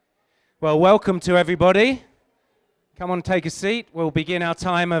Well, welcome to everybody. Come on, take a seat. We'll begin our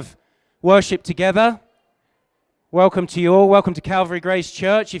time of worship together. Welcome to you all. Welcome to Calvary Grace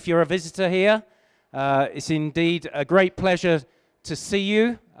Church. If you're a visitor here, it's indeed a great pleasure to see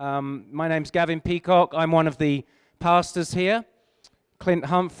you. My name's Gavin Peacock. I'm one of the pastors here. Clint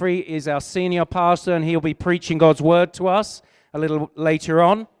Humphrey is our senior pastor, and he'll be preaching God's word to us a little later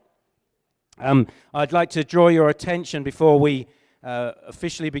on. I'd like to draw your attention before we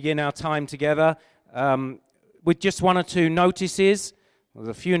officially begin our time together with just one or two notices. There's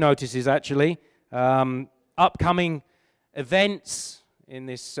a few notices actually. Upcoming events in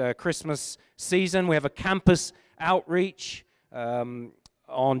this Christmas season. We have a campus outreach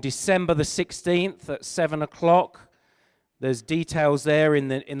on December the 16th at 7 o'clock. There's details there in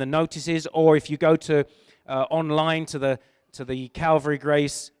the notices, or if you go to online to the Calvary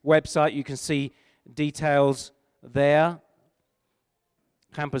Grace website, you can see details there.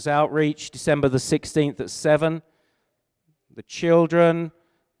 Campus outreach, December the 16th at 7. The children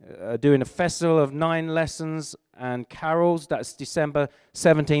are doing a festival of 9 lessons and carols. That's December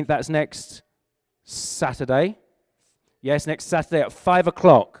 17th. That's next Saturday. Yes, next Saturday at 5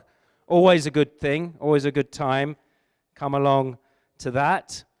 o'clock. Always a good thing, always a good time. Come along to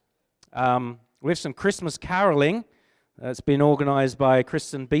that. We have some Christmas caroling that's been organized by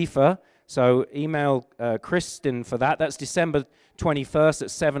Kristen Beefer. So email Kristen for that. That's December 21st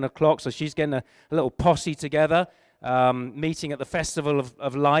at 7 o'clock. So she's getting a little posse together, meeting at the Festival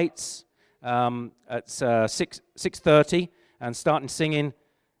of Lights at 6:30 and starting singing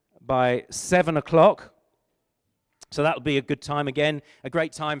by 7 o'clock. So that'll be a good time again, a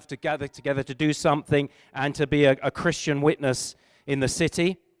great time to gather together to do something and to be a Christian witness in the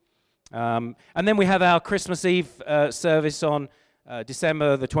city. And then we have our Christmas Eve service on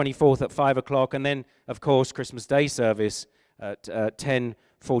December the 24th at 5 o'clock, and then, of course, Christmas Day service at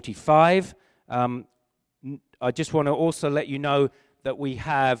 10:45. I just want to also let you know that we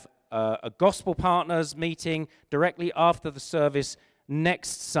have a Gospel Partners meeting directly after the service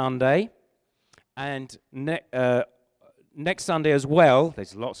next Sunday, and next Sunday as well.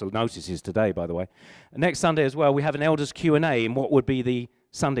 There's lots of notices today, by the way. Next Sunday as well, we have an Elders Q&A in what would be the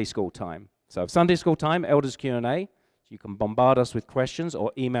Sunday school time. So Sunday school time, Elders Q&A. You can bombard us with questions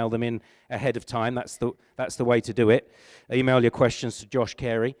or email them in ahead of time. That's the way to do it. Email your questions to Josh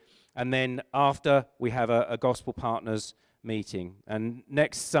Carey. And then after, we have a Gospel Partners meeting. And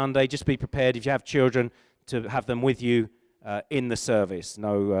next Sunday, just be prepared, if you have children, to have them with you in the service.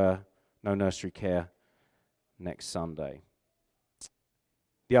 No nursery care next Sunday.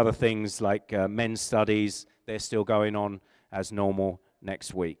 The other things like men's studies, they're still going on as normal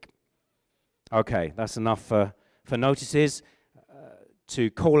next week. Okay, that's enough for notices.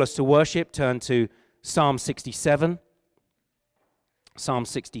 To call us to worship, turn to Psalm 67. Psalm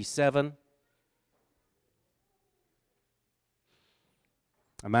 67.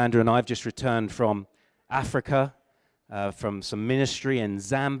 Amanda and I have just returned from Africa, from some ministry in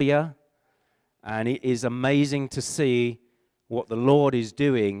Zambia, and it is amazing to see what the Lord is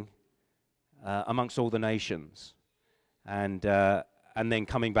doing amongst all the nations. And then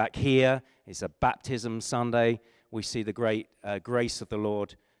coming back here, it's a baptism Sunday. We see the great grace of the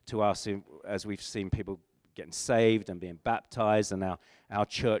Lord to us as we've seen people getting saved and being baptized, and our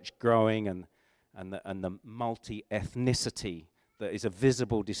church growing, and the multi-ethnicity that is a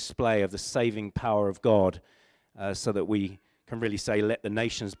visible display of the saving power of God, so that we can really say, let the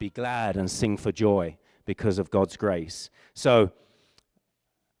nations be glad and sing for joy because of God's grace. So,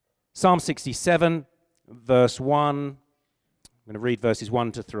 Psalm 67, verse 1. I'm going to read verses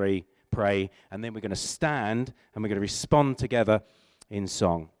 1 to 3, pray, and then we're going to stand and we're going to respond together in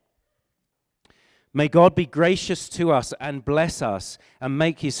song. May God be gracious to us and bless us and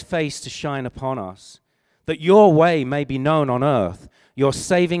make his face to shine upon us, that your way may be known on earth, your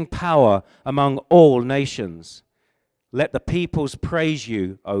saving power among all nations. Let the peoples praise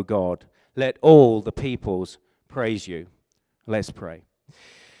you, O God. Let all the peoples praise you. Let's pray.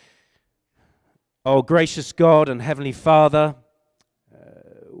 Oh, gracious God and Heavenly Father,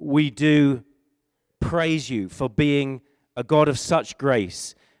 we do praise you for being a God of such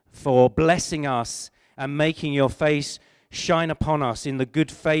grace, for blessing us and making your face shine upon us in the good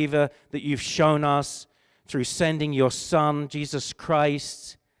favor that you've shown us through sending your Son, Jesus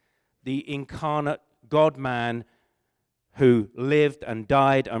Christ, the incarnate God-man who lived and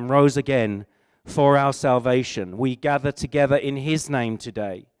died and rose again for our salvation. We gather together in his name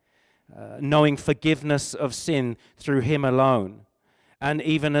today, knowing forgiveness of sin through him alone, and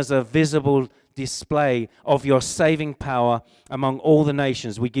even as a visible display of your saving power among all the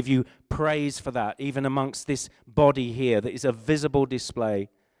nations. We give you praise for that, even amongst this body here, that is a visible display.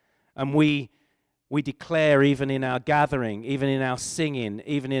 And we declare, even in our gathering, even in our singing,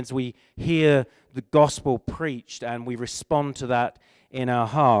 even as we hear the gospel preached and we respond to that in our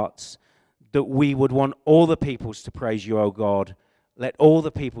hearts, that we would want all the peoples to praise you, O God. Let all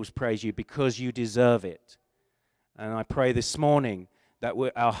the peoples praise you because you deserve it. And I pray this morning that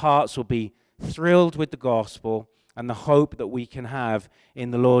our hearts will be thrilled with the gospel and the hope that we can have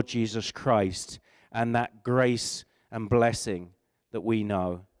in the Lord Jesus Christ and that grace and blessing that we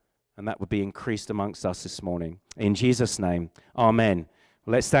know. And that would be increased amongst us this morning. In Jesus' name, amen.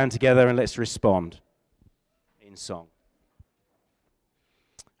 Let's stand together and let's respond in song.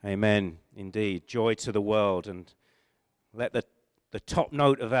 Amen. Indeed. Joy to the world. And let the top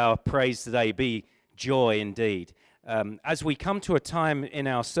note of our praise today be joy indeed. As we come to a time in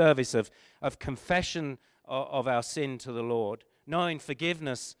our service of confession of our sin to the Lord, knowing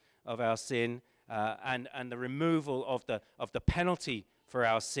forgiveness of our sin and the removal of the penalty for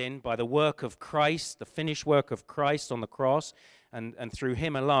our sin by the work of Christ, the finished work of Christ on the cross, and through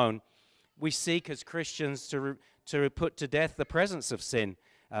him alone, we seek as Christians to put to death the presence of sin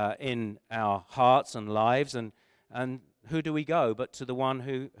in our hearts and lives. And who do we go but to the one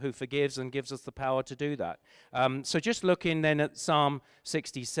who forgives and gives us the power to do that? So just looking then at Psalm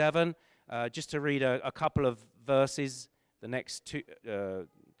 67, just to read a couple of verses, the next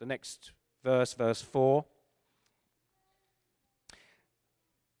verse, verse 4.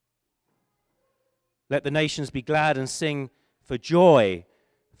 Let the nations be glad and sing for joy,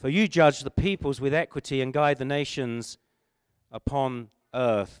 for you judge the peoples with equity and guide the nations upon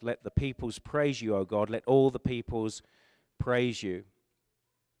earth. Let the peoples praise you, O God. Let all the peoples praise you.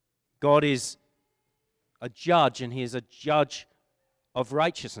 God is a judge, and he is a judge of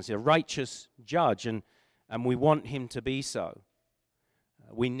righteousness, a righteous judge, and we want him to be so.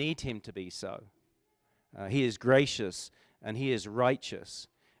 We need him to be so. He is gracious, and he is righteous.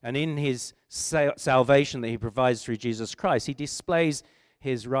 And in his salvation that he provides through Jesus Christ, he displays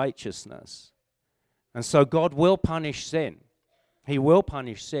his righteousness. And so God will punish sin. He will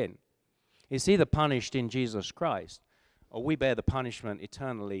punish sin. It's either punished in Jesus Christ, or we bear the punishment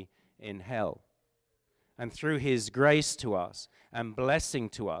eternally in hell. And through his grace to us and blessing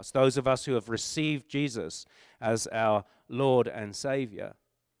to us, those of us who have received Jesus as our Lord and Savior,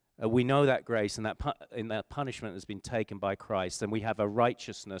 we know that grace and that punishment has been taken by Christ, and we have a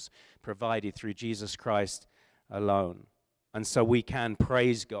righteousness provided through Jesus Christ alone. And so we can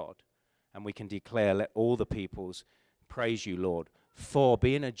praise God, and we can declare, let all the peoples praise you, Lord, for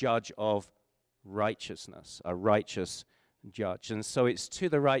being a judge of righteousness, a righteous judge. And so it's to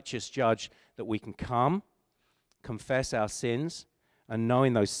the righteous judge that we can come, confess our sins, and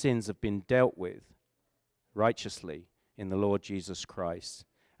knowing those sins have been dealt with righteously in the Lord Jesus Christ.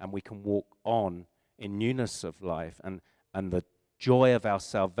 And we can walk on in newness of life, and the joy of our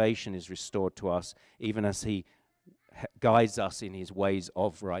salvation is restored to us, even as he guides us in his ways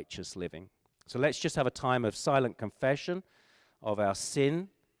of righteous living. So let's just have a time of silent confession of our sin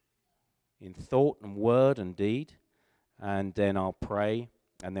in thought and word and deed, and then I'll pray,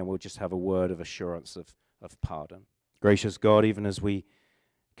 and then we'll just have a word of assurance of pardon. Gracious God, even as we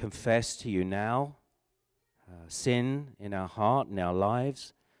confess to you now, sin in our heart, in our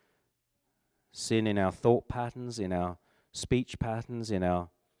lives, sin in our thought patterns, in our speech patterns, in our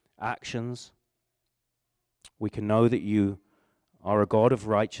actions, we can know that you are a God of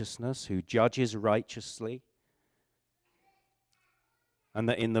righteousness who judges righteously, and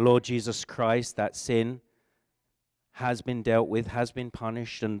that in the Lord Jesus Christ that sin has been dealt with, has been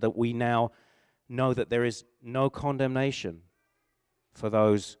punished, and that we now know that there is no condemnation for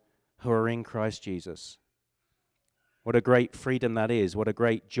those who are in Christ Jesus. What a great freedom that is. What a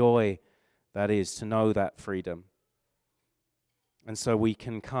great joy that is to know that freedom. And so we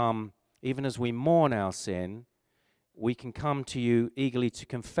can come, even as we mourn our sin, we can come to you eagerly to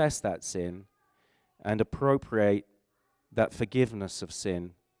confess that sin and appropriate that forgiveness of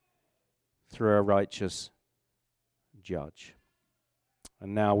sin through a righteous judge.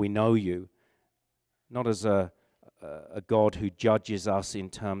 And now we know you, not as a God who judges us in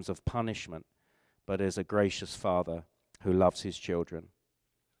terms of punishment, but as a gracious Father who loves his children.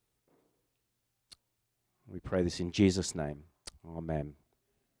 We pray this in Jesus' name. Amen.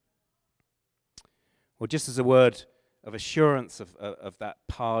 Well, just as a word of assurance of that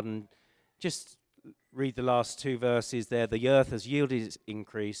pardon, just read the last two verses there. The earth has yielded its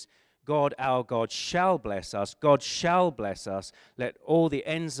increase. God, our God, shall bless us. God shall bless us. Let all the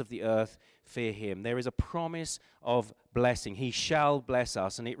ends of the earth fear him. There is a promise of blessing. He shall bless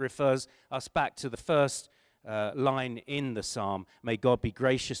us. And it refers us back to the first line in the psalm. May God be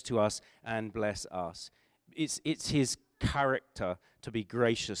gracious to us and bless us. It's his character to be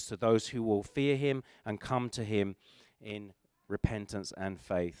gracious to those who will fear him and come to him in repentance and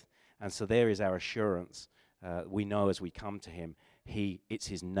faith. And so there is our assurance. We know as we come to him, it's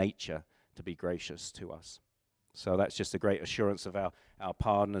his nature to be gracious to us. So that's just a great assurance of our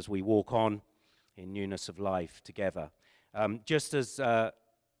pardon as we walk on in newness of life together. Just as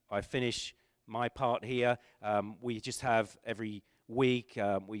I finish my part here, we just have every week,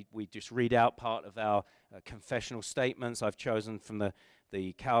 we just read out part of our confessional statements. I've chosen from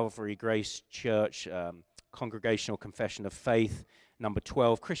the Calvary Grace Church Congregational Confession of Faith, number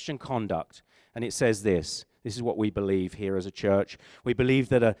 12, Christian Conduct. And it says this is what we believe here as a church. We believe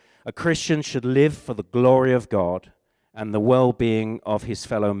that a Christian should live for the glory of God and the well-being of his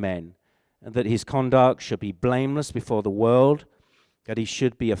fellow men, and that his conduct should be blameless before the world, that he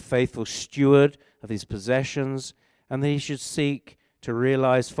should be a faithful steward of his possessions, and that he should seek to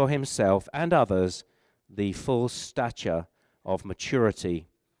realize for himself and others the full stature of maturity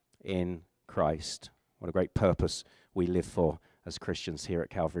in Christ. What a great purpose we live for as Christians here at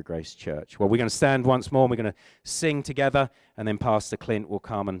Calvary Grace Church. Well, we're going to stand once more, and we're going to sing together, and then Pastor Clint will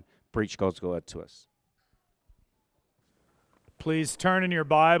come and preach God's word to us. Please turn in your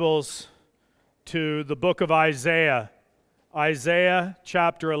Bibles to the book of Isaiah. Isaiah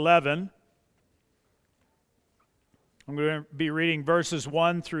chapter 11. I'm going to be reading verses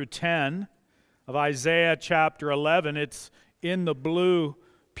 1 through 10 of Isaiah chapter 11. It's in the blue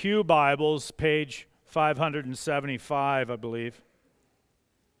Pew Bibles, page 575, I believe.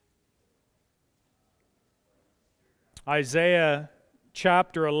 Isaiah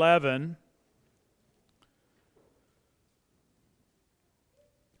chapter 11.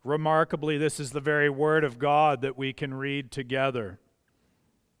 Remarkably, this is the very word of God that we can read together.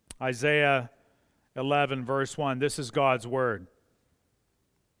 Isaiah 11, verse 1. This is God's word.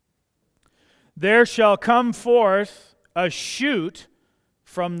 There shall come forth a shoot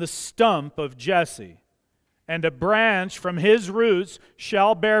from the stump of Jesse, and a branch from his roots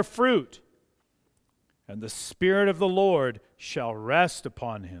shall bear fruit. And the Spirit of the Lord shall rest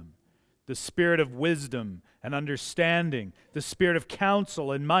upon him, the Spirit of wisdom and understanding, the Spirit of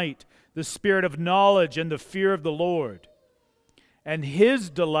counsel and might, the Spirit of knowledge and the fear of the Lord. And his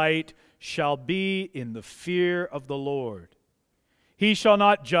delight shall be in the fear of the Lord. He shall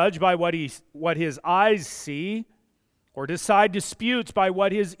not judge by what his eyes see, or decide disputes by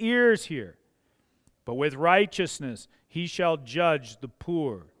what his ears hear. But with righteousness he shall judge the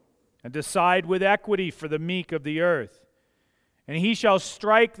poor, and decide with equity for the meek of the earth. And he shall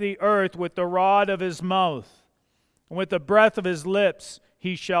strike the earth with the rod of his mouth, and with the breath of his lips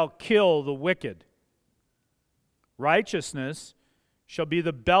he shall kill the wicked. Righteousness shall be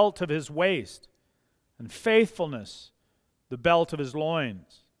the belt of his waist, and faithfulness the belt of his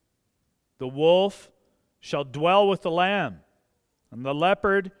loins. The wolf shall dwell with the lamb, and the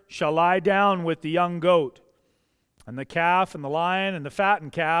leopard shall lie down with the young goat, and the calf and the lion and the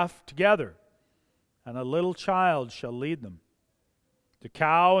fattened calf together, and a little child shall lead them. The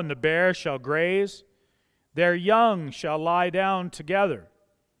cow and the bear shall graze, their young shall lie down together,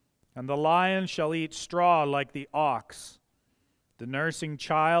 and the lion shall eat straw like the ox. The nursing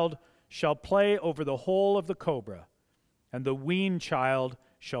child shall play over the hole of the cobra, and the weaned child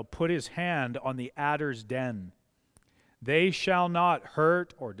shall put his hand on the adder's den. They shall not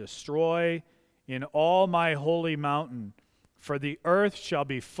hurt or destroy in all my holy mountain, for the earth shall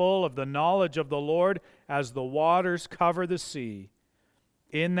be full of the knowledge of the Lord as the waters cover the sea.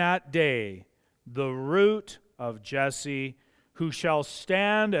 In that day, the root of Jesse, who shall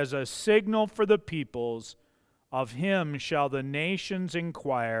stand as a signal for the peoples, of him shall the nations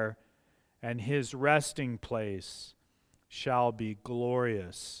inquire, and his resting place shall be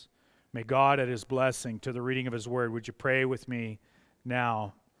glorious. May God add his blessing to the reading of his word. Would you pray with me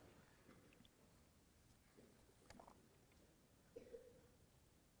now?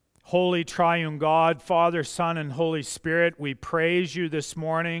 Holy triune God, Father, Son, and Holy Spirit, we praise you this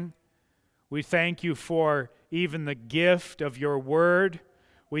morning. We thank you for even the gift of your word.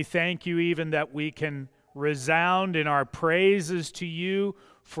 We thank you even that we can resound in our praises to you,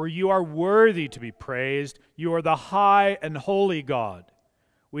 for you are worthy to be praised. You are the high and holy God.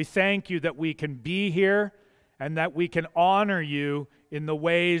 We thank you that we can be here and that we can honor you in the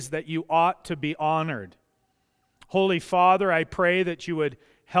ways that you ought to be honored. Holy Father, I pray that you would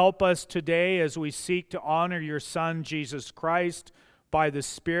help us today as we seek to honor your Son, Jesus Christ, by the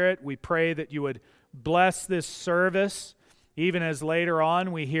Spirit. We pray that you would bless this service, even as later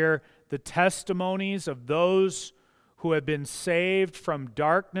on we hear the testimonies of those who have been saved from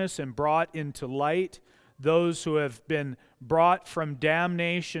darkness and brought into light, those who have been brought from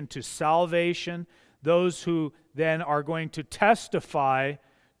damnation to salvation, those who then are going to testify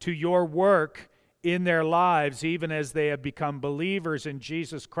to your work in their lives, even as they have become believers in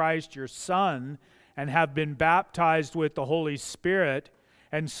Jesus Christ, your Son, and have been baptized with the Holy Spirit,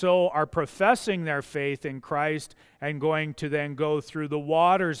 and so are professing their faith in Christ and going to then go through the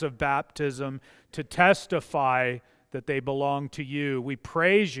waters of baptism to testify that they belong to you. We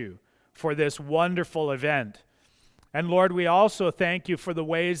praise you for this wonderful event. And Lord, we also thank you for the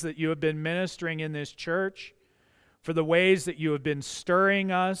ways that you have been ministering in this church, for the ways that you have been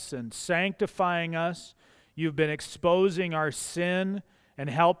stirring us and sanctifying us. You've been exposing our sin and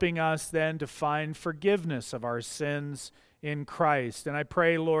helping us then to find forgiveness of our sins in Christ. And I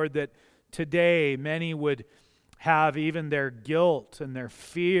pray, Lord, that today many would have even their guilt and their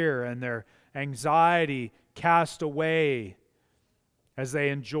fear and their anxiety cast away as they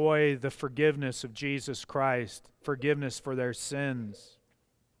enjoy the forgiveness of Jesus Christ, forgiveness for their sins.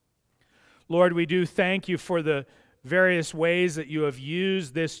 Lord, we do thank you for the various ways that you have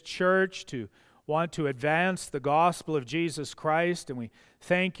used this church to want to advance the gospel of Jesus Christ, and we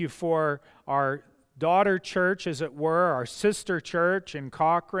thank you for our daughter church, as it were, our sister church in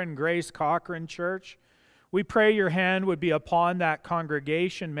Cochrane, Grace Cochrane Church. We pray your hand would be upon that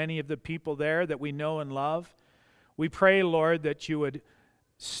congregation, many of the people there that we know and love. We pray, Lord, that you would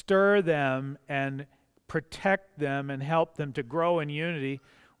stir them and protect them and help them to grow in unity.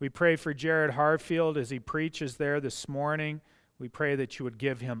 We pray for Jared Harfield as he preaches there this morning. We pray that you would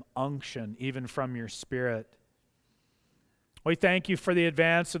give him unction, even from your Spirit. We thank you for the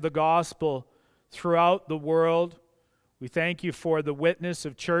advance of the gospel throughout the world. We thank you for the witness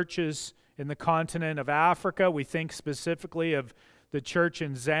of churches in the continent of Africa. We think specifically of the church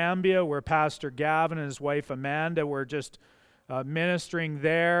in Zambia, where Pastor Gavin and his wife Amanda were just ministering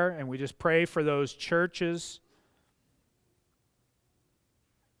there, and we just pray for those churches.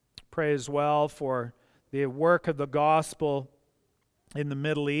 Pray as well for the work of the gospel in the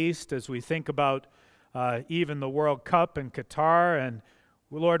Middle East as we think about even the World Cup in Qatar. And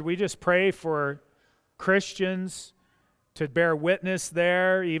Lord, we just pray for Christians to bear witness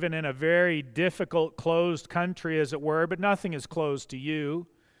there, even in a very difficult, closed country, as it were, but nothing is closed to you.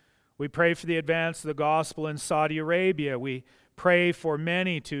 We pray for the advance of the gospel in Saudi Arabia. We pray for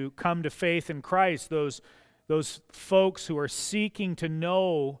many to come to faith in Christ, those folks who are seeking to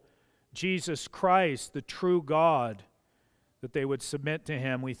know Jesus Christ, the true God, that they would submit to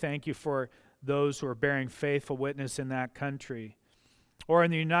him. We thank you for those who are bearing faithful witness in that country. Or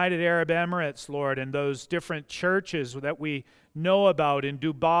in the United Arab Emirates, Lord, and those different churches that we know about in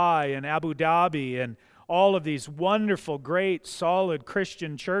Dubai and Abu Dhabi and all of these wonderful, great, solid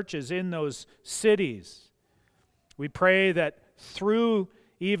Christian churches in those cities. We pray that through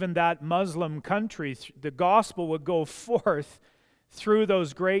even that Muslim country, the gospel would go forth through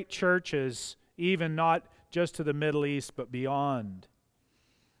those great churches, even not just to the Middle East, but beyond.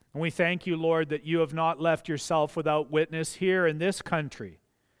 And we thank you, Lord, that you have not left yourself without witness here in this country.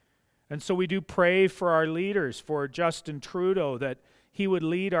 And so we do pray for our leaders, for Justin Trudeau, that he would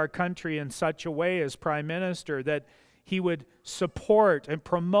lead our country in such a way as Prime Minister, that he would support and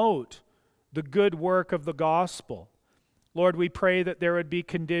promote the good work of the gospel. Lord, we pray that there would be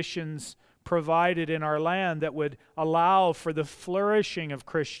conditions provided in our land that would allow for the flourishing of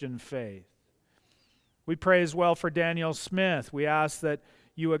Christian faith. We pray as well for Danielle Smith. We ask that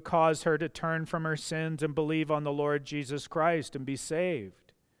you would cause her to turn from her sins and believe on the Lord Jesus Christ and be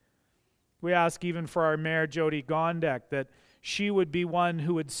saved. We ask even for our Mayor, Jody Gondek, that she would be one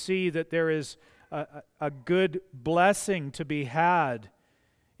who would see that there is a good blessing to be had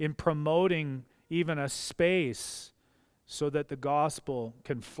in promoting even a space so that the gospel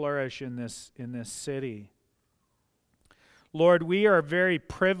can flourish in this city. Lord, we are very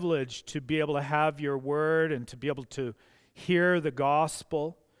privileged to be able to have your word and to be able to hear the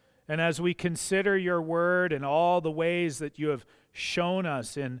gospel. And as we consider your word and all the ways that you have shown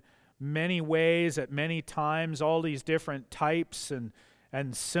us in many ways at many times, all these different types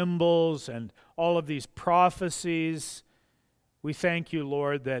and symbols and all of these prophecies, we thank you,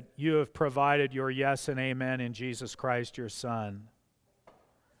 Lord, that you have provided your yes and amen in Jesus Christ, your Son.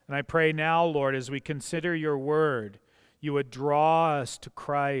 And I pray now, Lord, as we consider your word, you would draw us to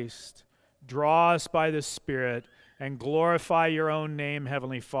Christ, draw us by the Spirit, and glorify your own name,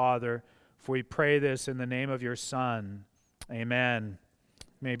 Heavenly Father, for we pray this in the name of your Son. Amen.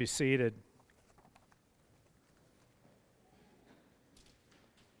 You may be seated.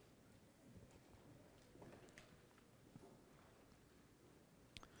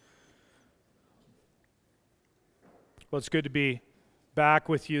 Well, it's good to be back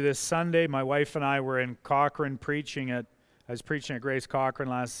with you this Sunday. My wife and I were in Cochrane I was preaching at Grace Cochrane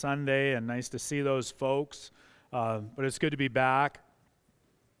last Sunday, and nice to see those folks. but it's good to be back.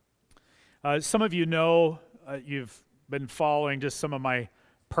 Some of you know, you've been following just some of my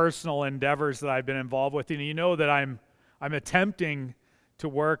personal endeavors that I've been involved with, and you know that I'm attempting to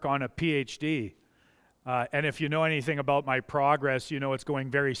work on a PhD. And if you know anything about my progress, you know it's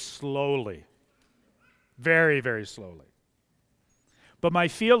going very slowly. Very, very slowly. But my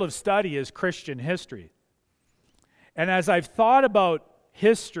field of study is Christian history. And as I've thought about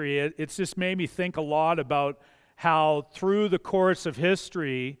history, it's just made me think a lot about how through the course of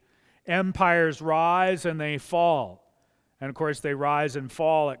history, empires rise and they fall. And of course, they rise and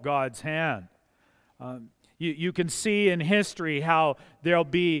fall at God's hand. You can see in history how there'll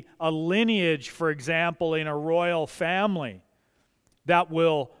be a lineage, for example, in a royal family that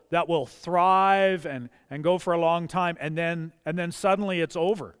will thrive and go for a long time, and then suddenly it's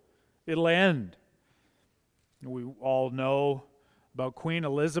over. It'll end. We all know about Queen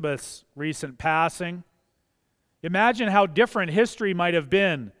Elizabeth's recent passing. Imagine how different history might have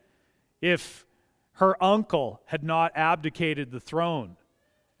been if her uncle had not abdicated the throne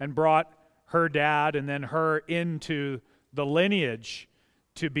and brought her dad and then her into the lineage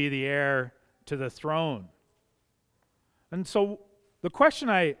to be the heir to the throne. And so the question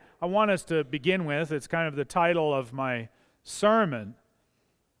I want us to begin with, it's kind of the title of my sermon,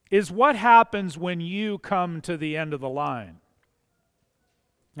 is what happens when you come to the end of the line?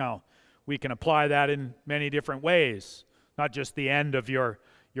 Now, we can apply that in many different ways, not just the end of your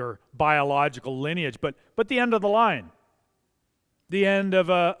biological lineage, but the end of the line, the end of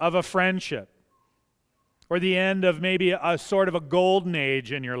a friendship, or the end of maybe a sort of a golden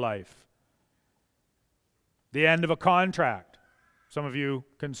age in your life, the end of a contract. Some of you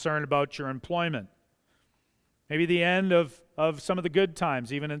concerned about your employment. Maybe the end of some of the good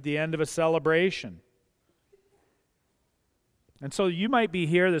times, even at the end of a celebration. And so you might be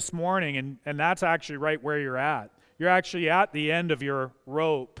here this morning, and that's actually right where you're at. You're actually at the end of your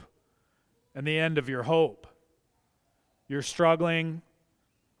rope and the end of your hope. You're struggling.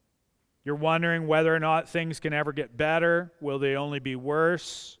 You're wondering whether or not things can ever get better. Will they only be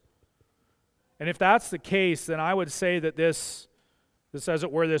worse? And if that's the case, then I would say that this, as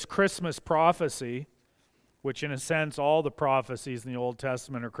it were, this Christmas prophecy, which in a sense all the prophecies in the Old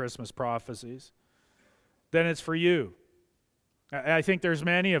Testament are Christmas prophecies, then it's for you. I think there's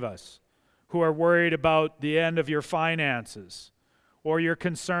many of us who are worried about the end of your finances, or you're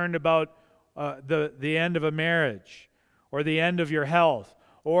concerned about the end of a marriage, or the end of your health,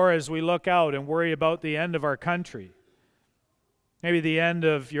 or as we look out and worry about the end of our country, maybe the end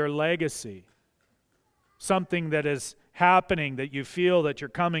of your legacy, something that is happening that you feel that you're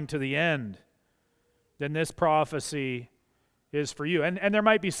coming to the end, then this prophecy is for you. And there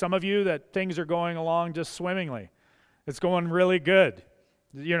might be some of you that things are going along just swimmingly. It's going really good.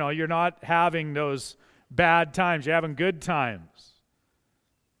 You know, you're not having those bad times. You're having good times.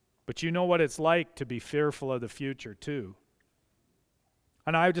 But you know what it's like to be fearful of the future too.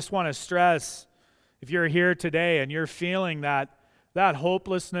 And I just want to stress, if you're here today and you're feeling that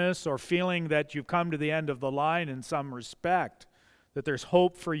hopelessness, or feeling that you've come to the end of the line in some respect, that there's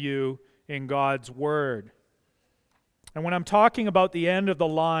hope for you in God's Word. And when I'm talking about the end of the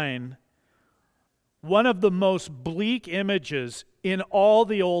line, one of the most bleak images in all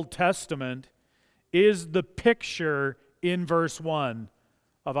the Old Testament is the picture in verse 1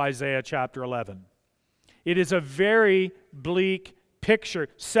 of Isaiah chapter 11. It is a very bleak picture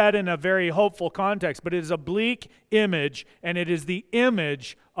set in a very hopeful context, but it is a bleak image, and it is the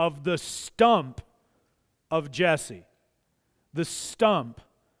image of the stump of Jesse. The stump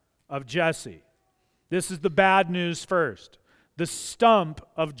of Jesse. This is the bad news first. The stump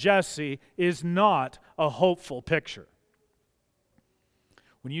of Jesse is not a hopeful picture.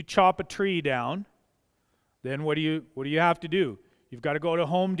 When you chop a tree down, then what do you have to do? You've got to go to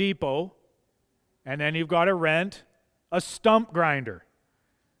Home Depot, and then you've got to rent a stump grinder.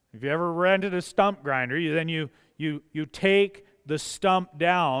 If you ever rented a stump grinder, you take the stump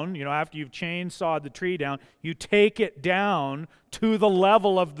down, after you've chainsawed the tree down, you take it down to the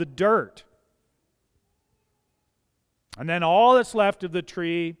level of the dirt. And then all that's left of the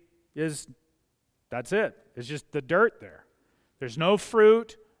tree that's it. It's just the dirt there. There's no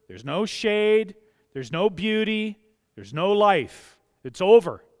fruit, there's no shade, there's no beauty, there's no life. It's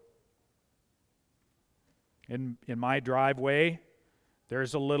over. In my driveway,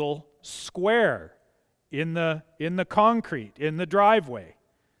 there's a little square in the concrete, in the driveway.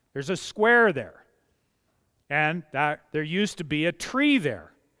 There's a square there. And there used to be a tree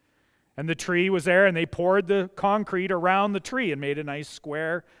there. And the tree was there, and they poured the concrete around the tree and made a nice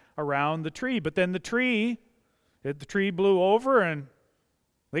square around the tree. But then the tree blew over, and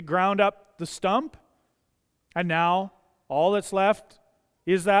they ground up the stump, And now all that's left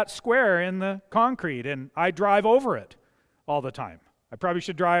is that square in the concrete, and I drive over it all the time. I probably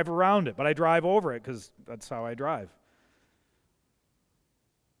should drive around it, but I drive over it because that's how I drive.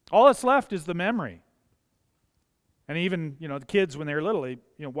 All that's left is the memory. And even, the kids when they're little,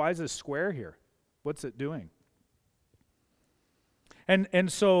 why is this square here? What's it doing?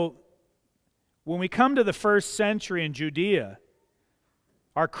 And so when we come to the first century in Judea,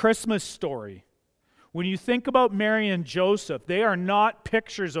 our Christmas story, when you think about Mary and Joseph, they are not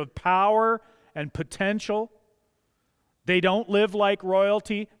pictures of power and potential. They don't live like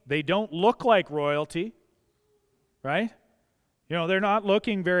royalty. They don't look like royalty, right? They're not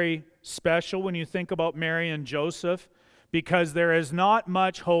looking very special when you think about Mary and Joseph, because there is not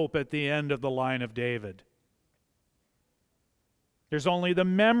much hope at the end of the line of David. There's only the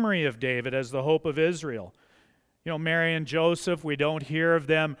memory of David as the hope of Israel. Mary and Joseph, we don't hear of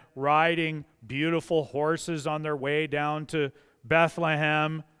them riding beautiful horses on their way down to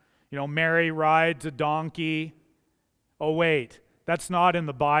Bethlehem. Mary rides a donkey. Oh, wait, that's not in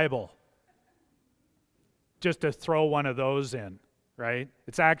the Bible. Just to throw one of those in, right?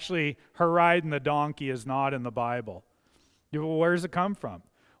 It's actually, her riding the donkey is not in the Bible. Where does it come from?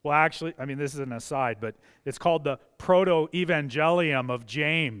 Well, actually, this is an aside, but it's called the Proto-Evangelium of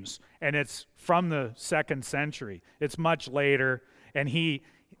James, and it's from the 2nd century. It's much later, and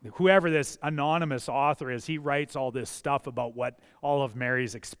whoever this anonymous author is, he writes all this stuff about what all of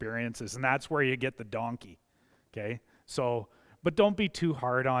Mary's experiences, and that's where you get the donkey, okay? So, but don't be too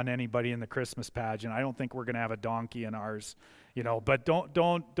hard on anybody in the Christmas pageant. I don't think we're going to have a donkey in ours, but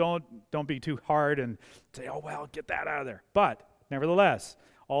don't be too hard and say, oh, well, get that out of there. But nevertheless,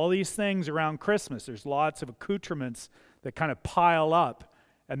 all these things around Christmas, there's lots of accoutrements that kind of pile up,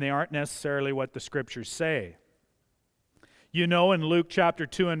 and they aren't necessarily what the Scriptures say. In Luke chapter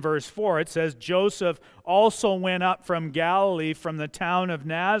 2 and verse 4, it says, Joseph also went up from Galilee, from the town of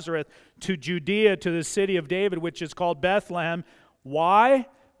Nazareth, to Judea, to the city of David, which is called Bethlehem. Why?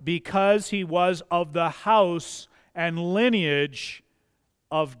 Because he was of the house and lineage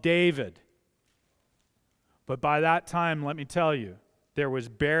of David. But by that time, let me tell you, there was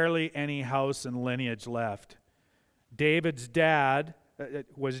barely any house and lineage left. David's dad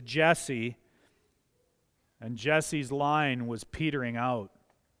was Jesse, and Jesse's line was petering out.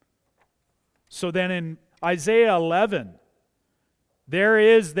 So then in Isaiah 11, there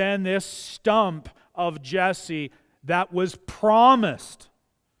is then this stump of Jesse that was promised.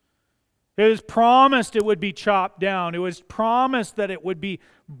 It was promised it would be chopped down. It was promised that it would be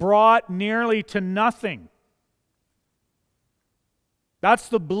brought nearly to nothing. That's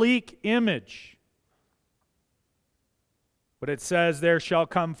the bleak image. But it says, there shall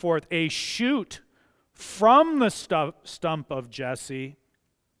come forth a shoot from the stump of Jesse.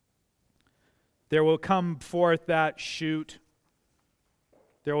 There will come forth that shoot.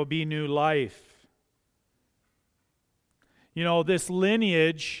 There will be new life. This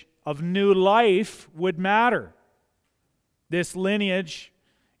lineage of new life would matter. This lineage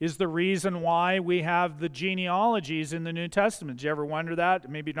is the reason why we have the genealogies in the New Testament. Did you ever wonder that?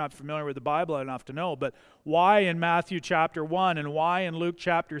 Maybe you're not familiar with the Bible enough to know, but why in Matthew chapter 1 and why in Luke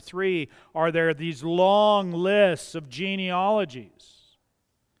chapter 3 are there these long lists of genealogies?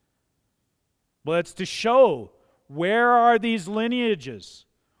 Well, it's to show, where are these lineages?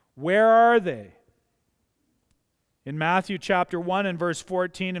 Where are they? In Matthew chapter 1 and verse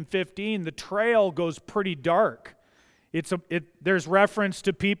 14 and 15, the trail goes pretty dark. There's reference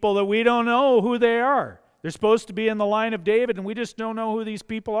to people that we don't know who they are. They're supposed to be in the line of David, and we just don't know who these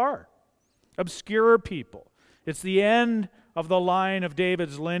people are. Obscure people. It's the end of the line of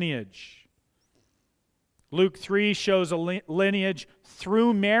David's lineage. Luke 3 shows a lineage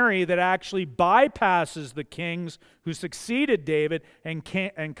through Mary that actually bypasses the kings who succeeded David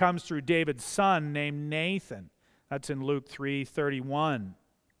and comes through David's son named Nathan. That's in Luke 3:31.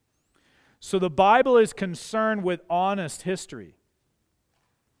 So the Bible is concerned with honest history.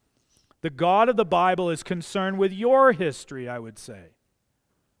 The God of the Bible is concerned with your history, I would say.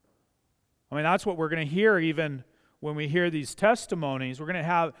 That's what we're going to hear even when we hear these testimonies. We're going to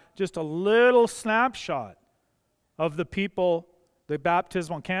have just a little snapshot of the people, the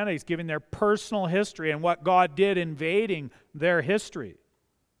baptismal candidates, giving their personal history and what God did invading their history.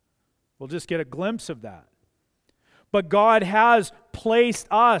 We'll just get a glimpse of that. But God has placed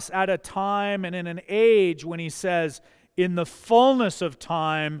us at a time and in an age when He says, in the fullness of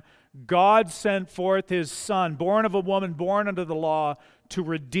time, God sent forth His Son, born of a woman, born under the law, to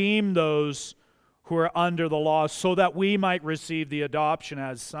redeem those who are under the law, so that we might receive the adoption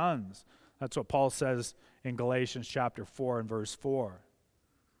as sons. That's what Paul says in Galatians chapter 4 and verse 4.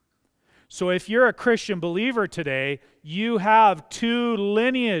 So if you're a Christian believer today, you have two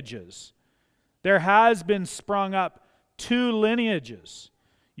lineages. There has been sprung up two lineages.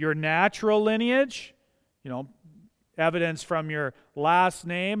 Your natural lineage, evidence from your last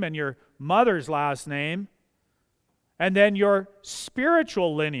name and your mother's last name, and then your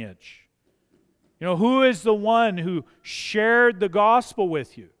spiritual lineage. Who is the one who shared the gospel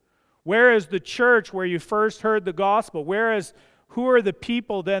with you? Where is the church where you first heard the gospel? Who are the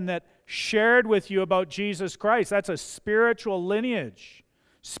people then that shared with you about Jesus Christ? That's a spiritual lineage.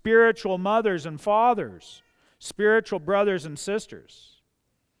 Spiritual mothers and fathers. Spiritual brothers and sisters.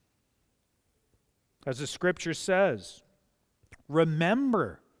 As the scripture says,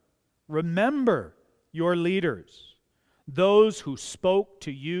 remember your leaders, those who spoke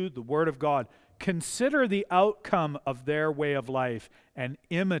to you the word of God. Consider the outcome of their way of life and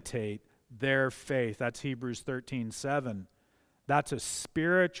imitate their faith. That's Hebrews 13:7. That's a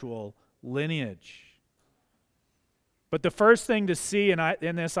spiritual lineage. But the first thing to see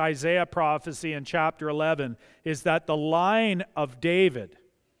in this Isaiah prophecy in chapter 11 is that the line of David,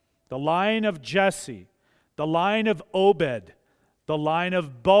 the line of Jesse, the line of Obed, the line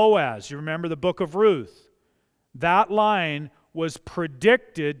of Boaz, you remember the book of Ruth, that line was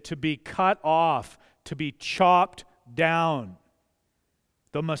predicted to be cut off, to be chopped down.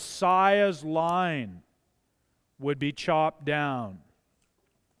 The Messiah's line would be chopped down.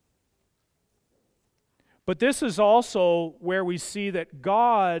 But this is also where we see that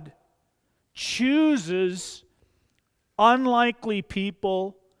God chooses unlikely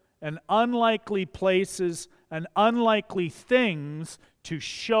people and unlikely places and unlikely things to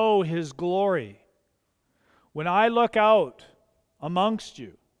show His glory. When I look out amongst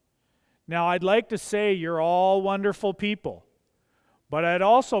you, now I'd like to say you're all wonderful people, but I'd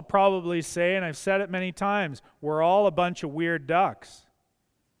also probably say, and I've said it many times, we're all a bunch of weird ducks.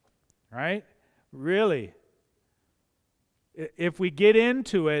 Right? Really. If we get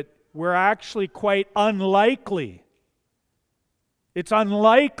into it, we're actually quite unlikely. It's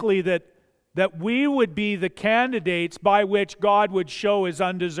unlikely that we would be the candidates by which God would show His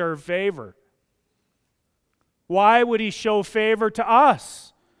undeserved favor. Why would He show favor to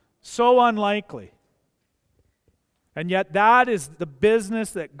us? So unlikely. And yet that is the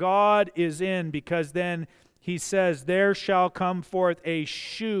business that God is in, because then He says, there shall come forth a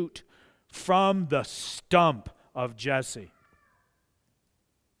shoot from the stump of Jesse.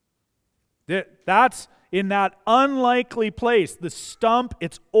 That's in that unlikely place. The stump,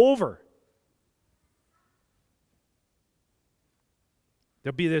 it's over.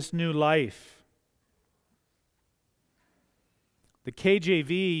 There'll be this new life. The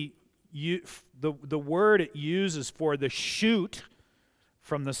KJV, the word it uses for the shoot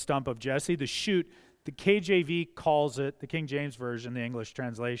from the stump of Jesse, the shoot, the KJV calls it, the King James Version, the English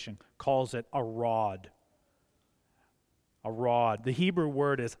translation, calls it a rod. A rod. The Hebrew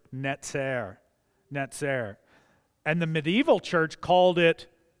word is netzer. Netzer. And the medieval church called it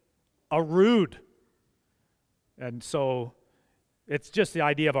a rood. And so it's just the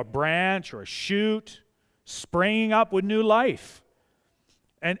idea of a branch or a shoot springing up with new life.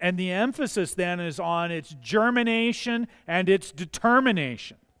 And the emphasis then is on its germination and its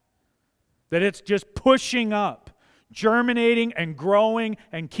determination. That it's just pushing up, germinating and growing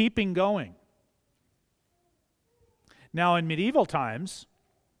and keeping going. Now, in medieval times,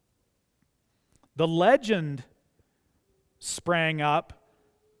 the legend sprang up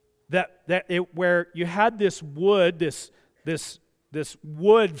where you had this wood, this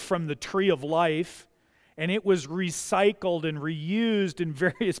wood from the tree of life, and it was recycled and reused in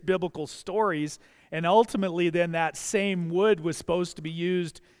various biblical stories, and ultimately then that same wood was supposed to be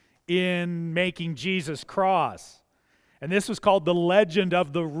used in making Jesus' cross. And this was called the legend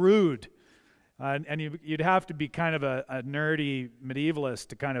of the rood. And you'd have to be kind of a nerdy medievalist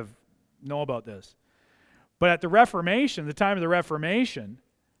to kind of know about this. But at the Reformation, the time of the Reformation,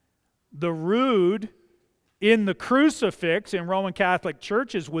 the rood in the crucifix in Roman Catholic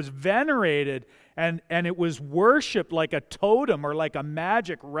churches was venerated, and it was worshipped like a totem or like a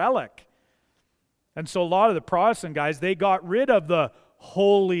magic relic. And so a lot of the Protestant guys, they got rid of the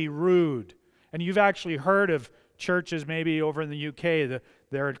holy rood. And you've actually heard of churches maybe over in the UK,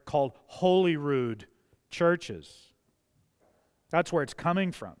 they're called Holy Rood churches. That's where it's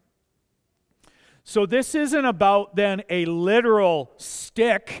coming from. So this isn't about then a literal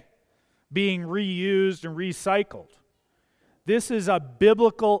stick being reused and recycled. This is a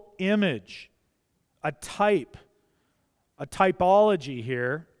biblical image, a type, a typology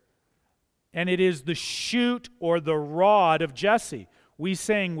here, and it is the shoot or the rod of Jesse. We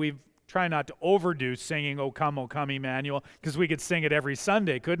try not to overdo singing, O come, Emmanuel, because we could sing it every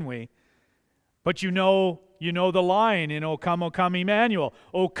Sunday, couldn't we? But you know the line in O Come, Emmanuel.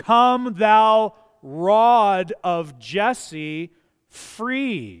 O come, thou rod of Jesse,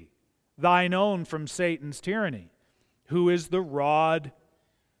 free thine own from Satan's tyranny. Who is the rod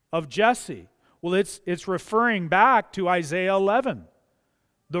of Jesse? Well, it's referring back to Isaiah 11.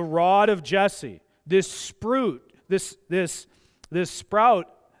 The rod of Jesse, this sprout, this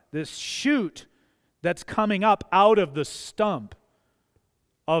sprout, this shoot that's coming up out of the stump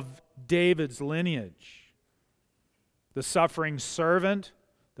of David's lineage. The suffering servant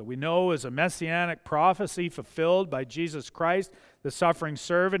that we know is a messianic prophecy fulfilled by Jesus Christ, the suffering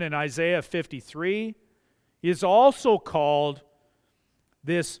servant in Isaiah 53, is also called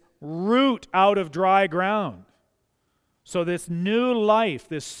this root out of dry ground. So this new life,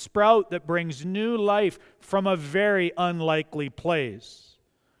 this sprout that brings new life from a very unlikely place,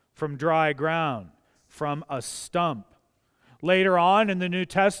 from dry ground, from a stump. Later on in the New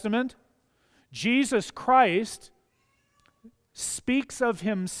Testament, Jesus Christ speaks of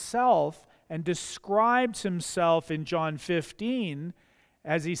himself and describes himself in John 15,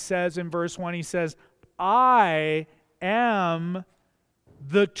 as he says in verse 1, he says, I am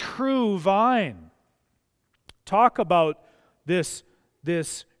the true vine. Talk about this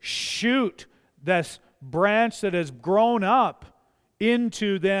shoot, this branch that has grown up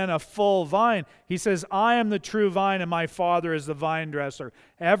into then a full vine. He says, I am the true vine and my Father is the vine dresser.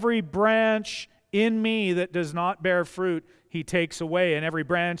 Every branch in me that does not bear fruit, he takes away. And every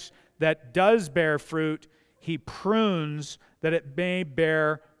branch that does bear fruit, he prunes that it may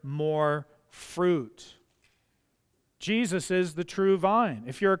bear more fruit. Jesus is the true vine.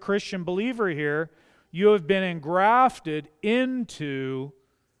 If you're a Christian believer here, you have been engrafted into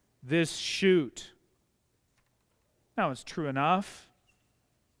this shoot. Now, it's true enough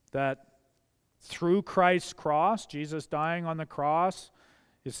that through Christ's cross, Jesus dying on the cross,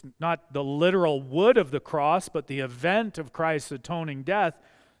 it's not the literal wood of the cross, but the event of Christ's atoning death.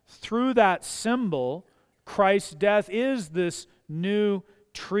 Through that symbol, Christ's death is this new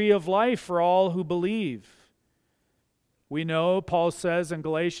tree of life for all who believe. We know, Paul says in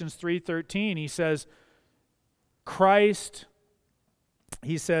Galatians 3:13, he says, Christ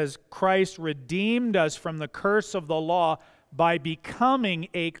redeemed us from the curse of the law by becoming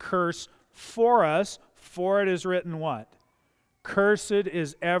a curse for us, for it is written what? Cursed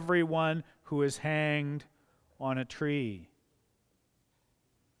is everyone who is hanged on a tree.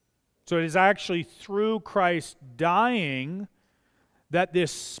 So it is actually through Christ dying that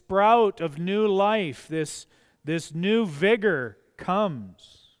this sprout of new life, this new vigor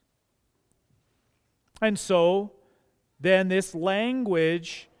comes. And so, then this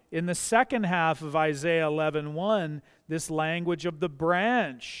language in the second half of Isaiah 11:1, this language of the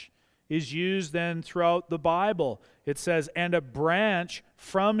branch is used then throughout the Bible. It says, and a branch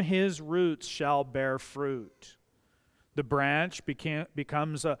from his roots shall bear fruit. The branch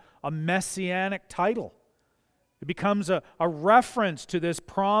becomes a messianic title. It becomes a reference to this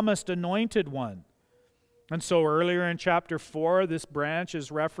promised anointed one. And so earlier in chapter 4, this branch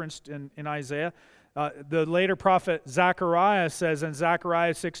is referenced in Isaiah. The later prophet Zechariah says in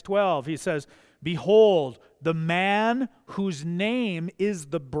Zechariah 6:12, he says, behold, the man whose name is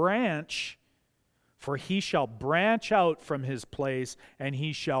the branch, for he shall branch out from his place, and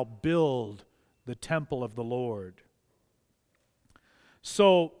he shall build the temple of the Lord.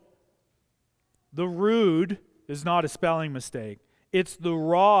 So, the rood is not a spelling mistake. It's the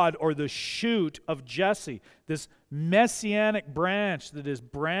rod or the shoot of Jesse, this messianic branch that is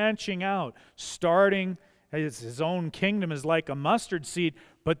branching out, starting, his own kingdom is like a mustard seed,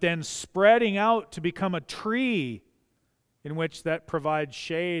 but then spreading out to become a tree in which that provides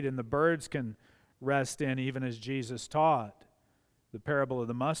shade and the birds can rest in, even as Jesus taught, the parable of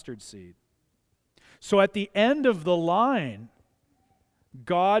the mustard seed. So at the end of the line,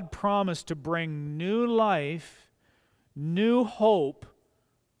 God promised to bring new life, new hope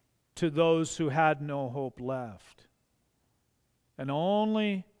to those who had no hope left. And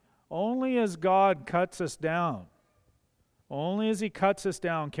only as God cuts us down, only as he cuts us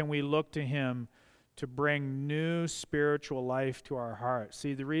down can we look to him to bring new spiritual life to our hearts.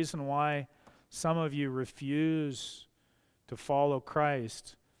 See, the reason why some of you refuse to follow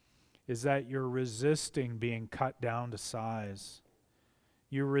Christ is that you're resisting being cut down to size.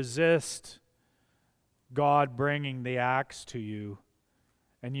 You resist God bringing the axe to you,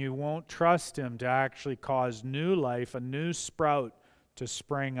 and you won't trust him to actually cause new life, a new sprout to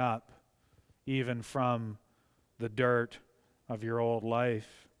spring up, even from the dirt of your old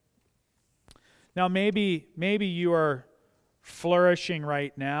life. Now, maybe you are flourishing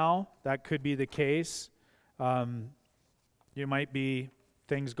right now. That could be the case. You might be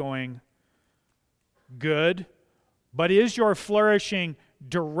things going good, but is your flourishing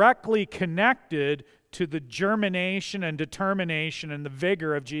directly connected to the germination and determination and the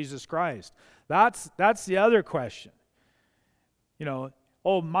vigor of Jesus Christ? That's the other question. You know,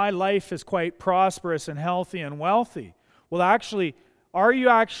 oh, my life is quite prosperous and healthy and wealthy. Well, actually, are you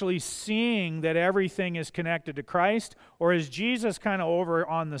actually seeing that everything is connected to Christ? Or is Jesus kind of over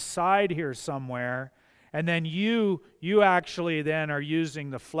on the side here somewhere, and then you actually then are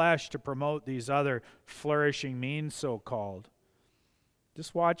using the flesh to promote these other flourishing means, so-called?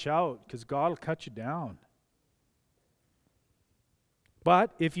 Just watch out, because God will cut you down.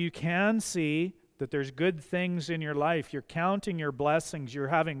 But if you can see that there's good things in your life, you're counting your blessings, you're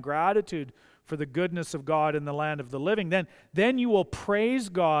having gratitude for the goodness of God in the land of the living, then you will praise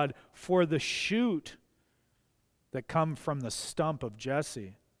God for the shoot that come from the stump of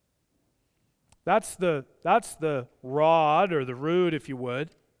Jesse. That's the rod, or the root, if you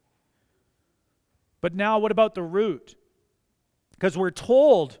would. But now what about the root? Because we're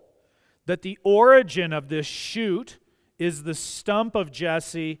told that the origin of this shoot is the stump of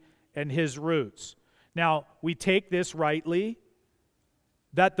Jesse and his roots. Now, we take this rightly,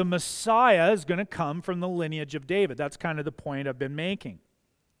 that the Messiah is going to come from the lineage of David. That's kind of the point I've been making.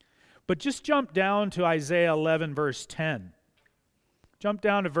 But just jump down to Isaiah 11, verse 10. Jump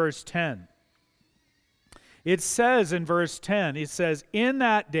down to verse 10. It says in verse 10, it says, "In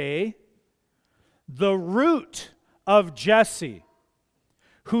that day, the root of Jesse,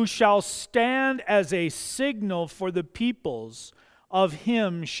 who shall stand as a signal for the peoples, of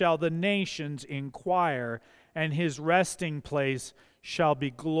him shall the nations inquire, and his resting place shall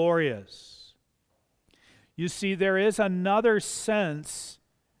be glorious." You see, there is another sense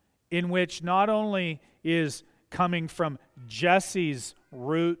in which not only is coming from Jesse's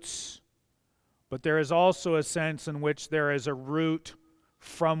roots, but there is also a sense in which there is a root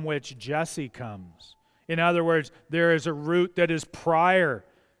from which Jesse comes. In other words, there is a root that is prior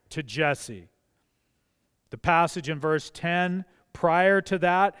to Jesse. The passage in verse 10, prior to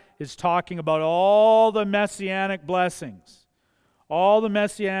that, is talking about all the messianic blessings. All the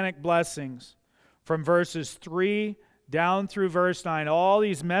messianic blessings from verses 3 down through verse 9. All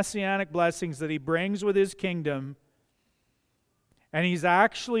these messianic blessings that he brings with his kingdom. And he's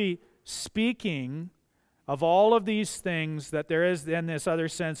actually speaking of all of these things, that there is then this other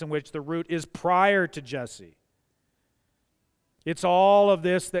sense in which the root is prior to Jesse. It's all of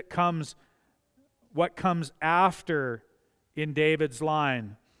this that comes, what comes after in David's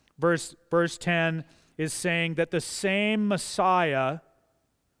line. Verse 10 is saying that the same Messiah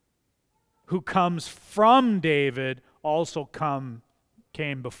who comes from David also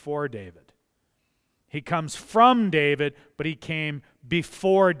came before David. He comes from David, but he came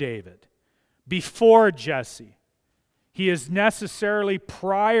before David, before Jesse. He is necessarily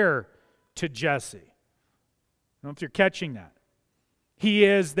prior to Jesse. I don't know if you're catching that. He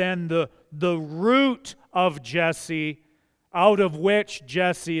is then the root of Jesse, out of which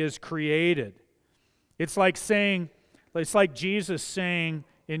Jesse is created. It's like Jesus saying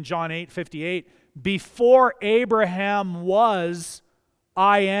in John 8:58, "Before Abraham was,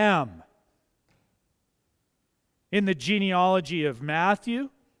 I am." In the genealogy of Matthew,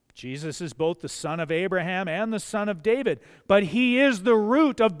 Jesus is both the son of Abraham and the son of David, but he is the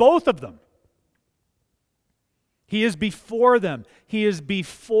root of both of them. He is before them. He is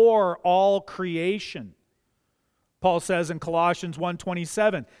before all creation. Paul says in Colossians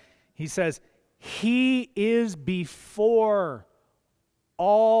 1:27, he says, "He is before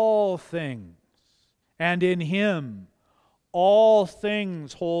all things, and in him all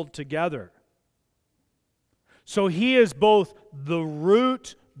things hold together." So he is both the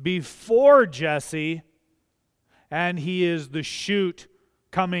root before Jesse, and he is the shoot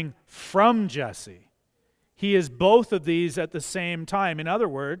coming from Jesse. He is both of these at the same time. In other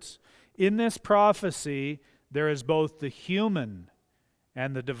words, in this prophecy, there is both the human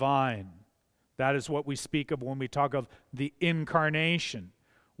and the divine. That is what we speak of when we talk of the incarnation,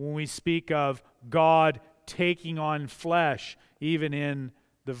 when we speak of God taking on flesh, even in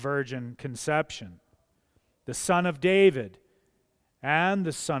the virgin conception. The Son of David and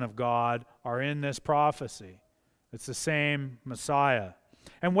the Son of God are in this prophecy. It's the same Messiah.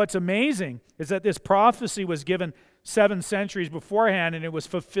 And what's amazing is that this prophecy was given 7 centuries beforehand, and it was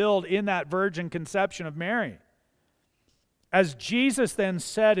fulfilled in that virgin conception of Mary. As Jesus then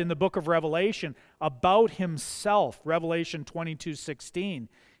said in the book of Revelation about himself, Revelation 22:16,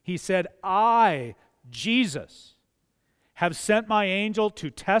 he said, "I, Jesus, have sent my angel to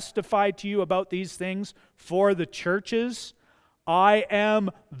testify to you about these things for the churches. I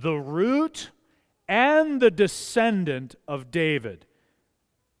am the root and the descendant of David."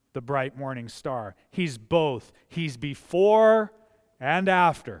 the bright morning star. He's both. He's before and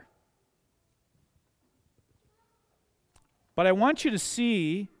after. But I want you to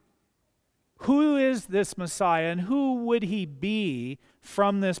see, who is this Messiah and who would he be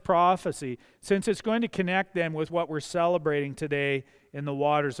from this prophecy, since it's going to connect then with what we're celebrating today in the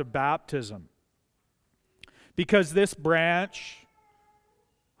waters of baptism. Because this branch,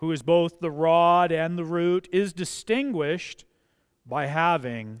 who is both the rod and the root, is distinguished by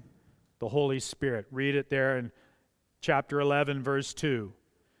having the Holy Spirit. Read it there in chapter 11, verse 2.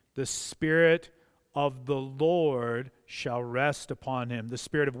 The Spirit of the Lord shall rest upon him. The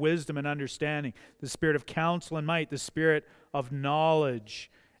Spirit of wisdom and understanding, the Spirit of counsel and might, the Spirit of knowledge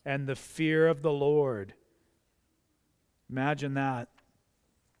and the fear of the Lord. Imagine that.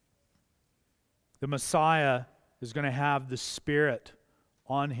 The Messiah is going to have the Spirit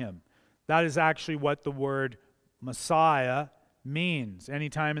on him. That is actually what the word Messiah means.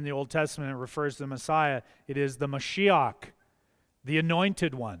 Anytime in the Old Testament it refers to the Messiah, it is the Mashiach, the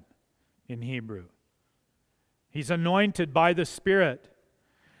anointed one in Hebrew. He's anointed by the Spirit.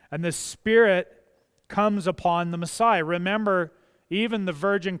 And the Spirit comes upon the Messiah. Remember, even the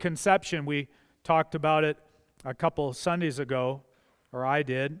virgin conception, we talked about it a couple Sundays ago, or I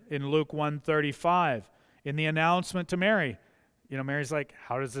did, in Luke 1:35, in the announcement to Mary. You know, Mary's like,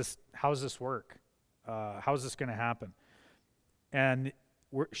 how does this work? How is this going to happen? And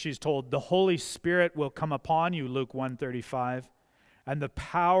she's told, the Holy Spirit will come upon you, Luke 1:35, and the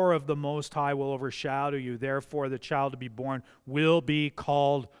power of the Most High will overshadow you. Therefore, the child to be born will be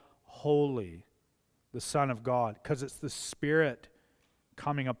called Holy, the Son of God, because it's the Spirit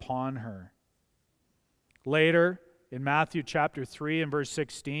coming upon her. Later, in Matthew chapter 3 and verse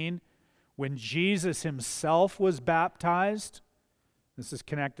 16, when Jesus himself was baptized, this is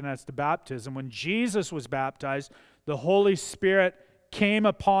connecting us to baptism, when Jesus was baptized, the Holy Spirit came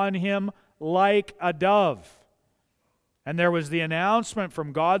upon him like a dove. And there was the announcement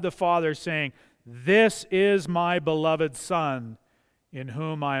from God the Father saying, "This is my beloved Son, in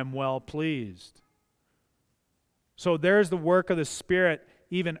whom I am well pleased." So there's the work of the Spirit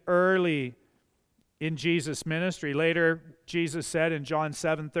even early in Jesus' ministry. Later, Jesus said in John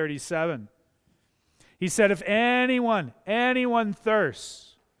 7:37, he said, if anyone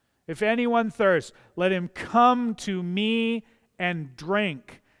thirsts, let him come to me and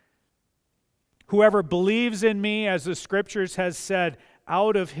drink. Whoever believes in me, as the Scriptures has said,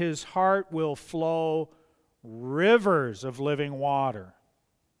 out of his heart will flow rivers of living water.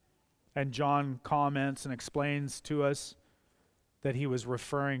 And John comments and explains to us that he was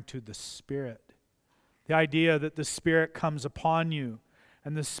referring to the Spirit. The idea that the Spirit comes upon you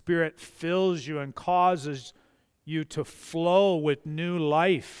and the Spirit fills you and causes you to flow with new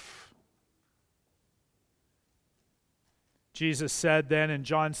life. Jesus said then in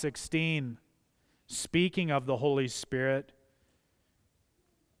John 16, speaking of the Holy Spirit,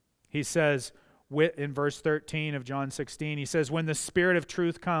 he says, in verse 13 of John 16, he says, when the Spirit of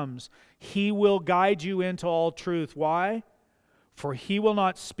truth comes, he will guide you into all truth. Why? For he will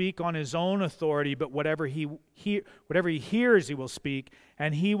not speak on his own authority, but whatever he hears he will speak,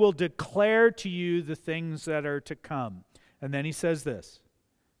 and he will declare to you the things that are to come. And then he says this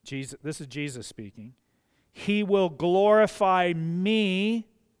is Jesus speaking, he will glorify me,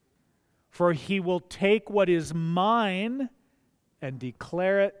 for he will take what is mine and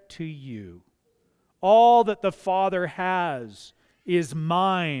declare it to you. All that the Father has is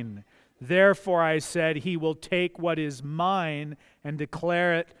mine. Therefore, I said, he will take what is mine and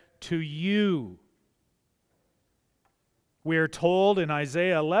declare it to you. We are told in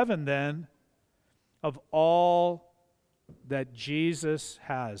Isaiah 11 then of all that Jesus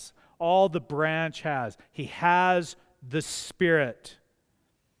has, all the branch has. He has the Spirit.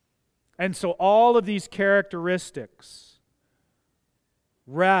 And so all of these characteristics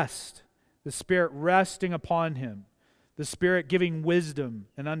rest, the Spirit resting upon him, the Spirit giving wisdom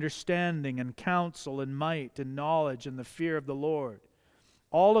and understanding and counsel and might and knowledge and the fear of the Lord.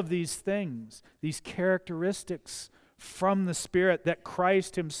 All of these things, these characteristics from the Spirit that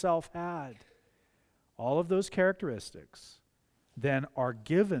Christ himself had, all of those characteristics then are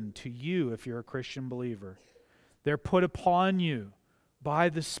given to you if you're a Christian believer. They're put upon you by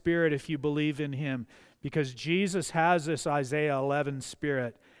the Spirit if you believe in him, because Jesus has this Isaiah 11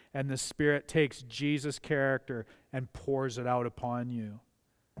 Spirit, and the Spirit takes Jesus' character and pours it out upon you.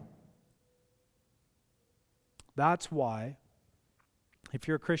 That's why, if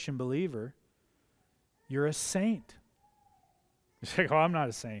you're a Christian believer, you're a saint. You say, oh, I'm not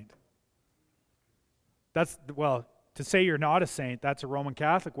a saint. To say you're not a saint, that's a Roman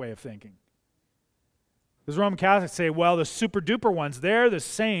Catholic way of thinking. Because Roman Catholics say, well, the super duper ones, they're the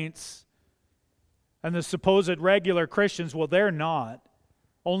saints, and the supposed regular Christians, well, they're not.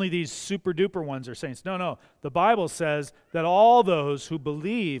 Only these super duper ones are saints. No. The Bible says that all those who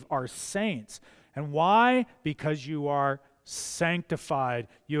believe are saints. And why? Because you are sanctified.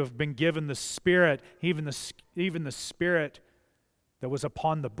 You have been given the Spirit, even the Spirit that was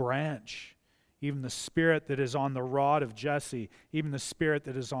upon the branch, even the Spirit that is on the rod of Jesse, even the Spirit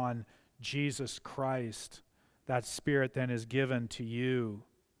that is on Jesus Christ. That Spirit then is given to you.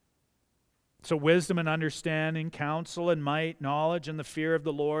 So wisdom and understanding, counsel and might, knowledge and the fear of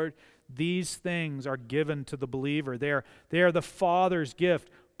the Lord, these things are given to the believer. They are the Father's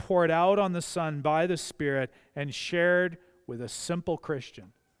gift, poured out on the Son by the Spirit and shared with a simple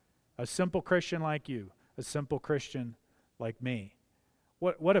Christian like you, a simple Christian like me.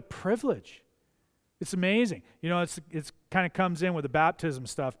 What a privilege. It's amazing. You know, it's kind of comes in with the baptism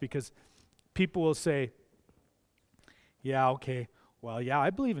stuff, because people will say, yeah, okay, well, yeah,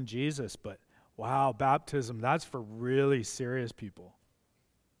 I believe in Jesus, but wow, baptism, that's for really serious people.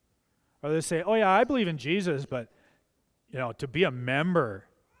 Or they say, oh yeah, I believe in Jesus, but you know, to be a member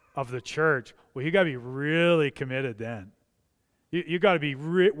of the church, well, you got to be really committed then. You got to be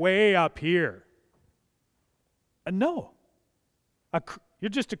way up here. And no, you're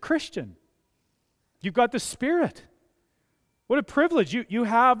just a Christian. You've got the Spirit. What a privilege. You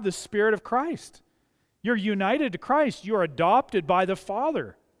have the Spirit of Christ. You're united to Christ. You're adopted by the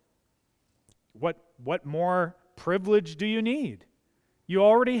Father. What more privilege do you need? You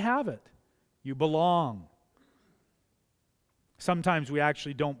already have it. You belong. Sometimes we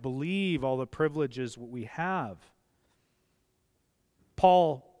actually don't believe all the privileges we have.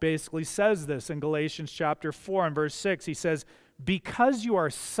 Paul basically says this in Galatians chapter 4 and verse 6. He says, because you are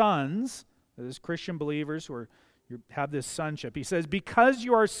sons, that is Christian believers who have this sonship. He says, because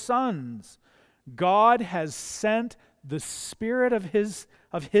you are sons, God has sent the Spirit of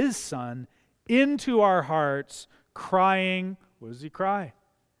His Son into our hearts, crying, what does He cry?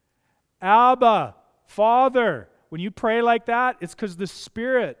 Abba, Father. When you pray like that, it's because the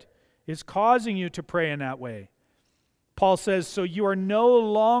Spirit is causing you to pray in that way. Paul says, so you are no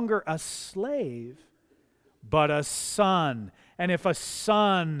longer a slave, but a son. And if a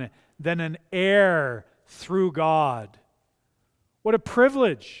son, then an heir through God. What a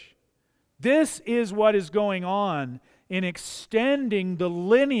privilege. This is what is going on in extending the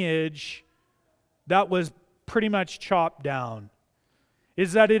lineage that was pretty much chopped down,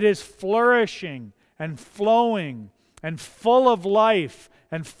 is that it is flourishing and flowing and full of life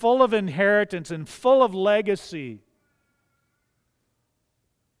and full of inheritance and full of legacy.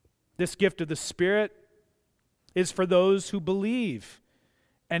 This gift of the Spirit is for those who believe,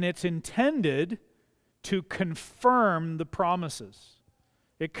 and it's intended to confirm the promises.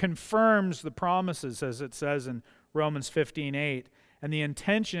 It confirms the promises, as it says in Romans 15:8. And the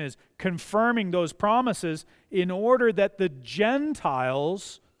intention is confirming those promises in order that the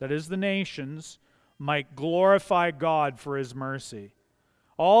Gentiles, that is the nations, might glorify God for His mercy.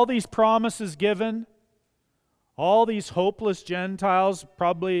 All these promises given, all these hopeless Gentiles,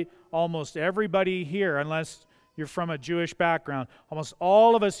 probably almost everybody here, unless you're from a Jewish background, almost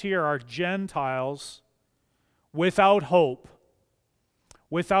all of us here are Gentiles without hope.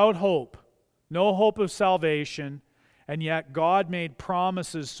 Without hope. No hope of salvation. And yet God made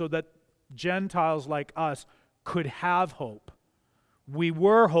promises so that Gentiles like us could have hope. We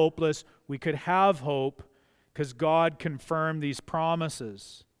were hopeless. We could have hope because God confirmed these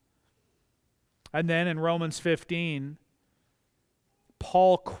promises. And then in Romans 15,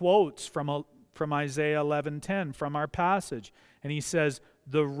 Paul quotes from Isaiah 11:10 from our passage. And he says,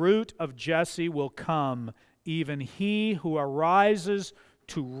 the root of Jesse will come, even he who arises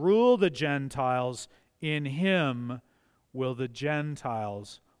to rule the Gentiles. In him will the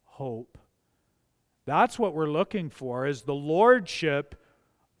Gentiles hope. That's what we're looking for, is the lordship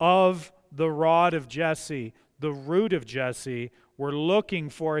of the rod of Jesse, the root of Jesse. We're looking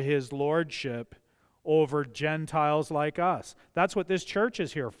for his lordship over Gentiles like us. That's what this church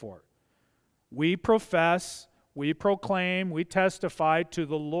is here for. We profess, we proclaim, we testify to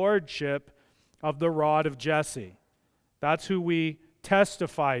the lordship of the rod of Jesse. That's who we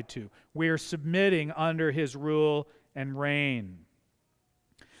testify to. We are submitting under his rule and reign.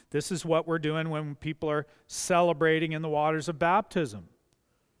 This is what we're doing when people are celebrating in the waters of baptism.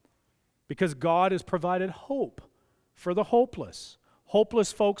 Because God has provided hope for the hopeless.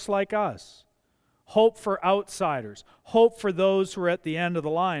 Hopeless folks like us. Hope for outsiders. Hope for those who are at the end of the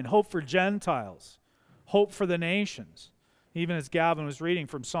line. Hope for Gentiles. Hope for the nations. Even as Gavin was reading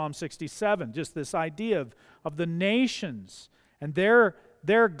from Psalm 67, just this idea of the nations and their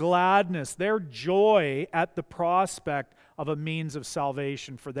their gladness, their joy at the prospect of a means of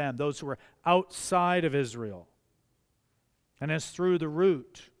salvation for them, those who are outside of Israel. And it's through the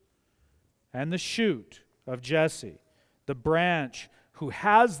root and the shoot of Jesse, the branch who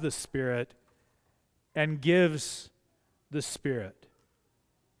has the Spirit and gives the Spirit.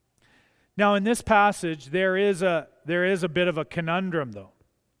 Now, in this passage, there is a bit of a conundrum, though.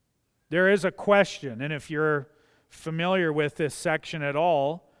 There is a question, and if you're familiar with this section at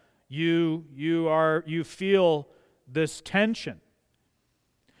all, you feel this tension,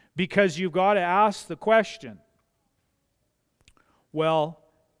 because you've got to ask the question, well,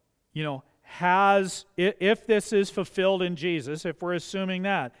 if this is fulfilled in Jesus, if we're assuming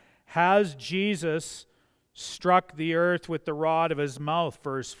that, has Jesus struck the earth with the rod of his mouth,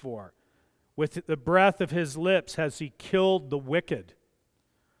 verse 4? With the breath of his lips has he killed the wicked?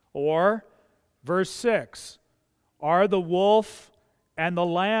 Or, verse 6, are the wolf and the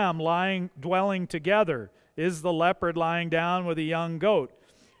lamb dwelling together? Is the leopard lying down with a young goat?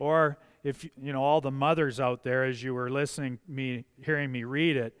 Or, if all the mothers out there, as you were hearing me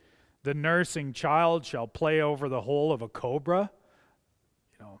read it, the nursing child shall play over the hole of a cobra.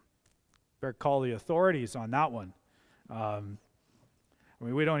 Better call the authorities on that one.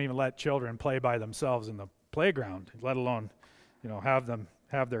 We don't even let children play by themselves in the playground, let alone,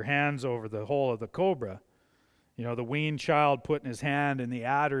 have their hands over the hole of the cobra. The weaned child putting his hand in the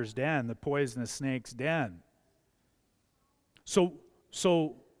adder's den, the poisonous snake's den.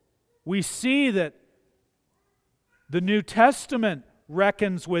 So we see that the New Testament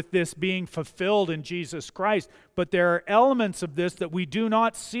reckons with this being fulfilled in Jesus Christ, but there are elements of this that we do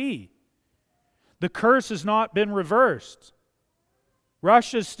not see. The curse has not been reversed.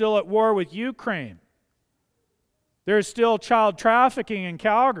 Russia's still at war with Ukraine. There's still child trafficking in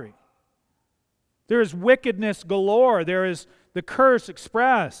Calgary. There is wickedness galore. There is the curse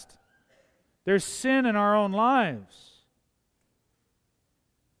expressed. There's sin in our own lives.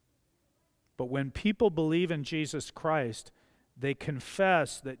 But when people believe in Jesus Christ, they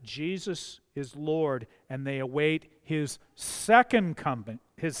confess that Jesus is Lord, and they await his second coming,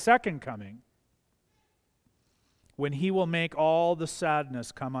 when he will make all the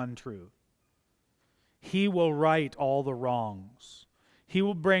sadness come untrue. He will right all the wrongs. He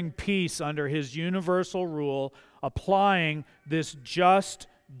will bring peace under his universal rule, applying this just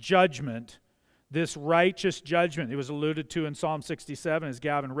judgment, this righteous judgment. It was alluded to in Psalm 67, as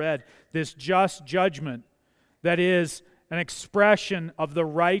Gavin read, this just judgment that is an expression of the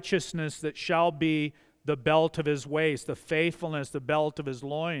righteousness that shall be the belt of his waist, the faithfulness, the belt of his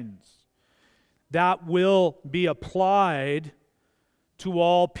loins. That will be applied to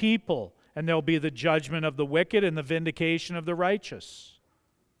all people, and there'll be the judgment of the wicked and the vindication of the righteous.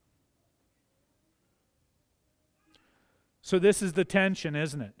 So this is the tension,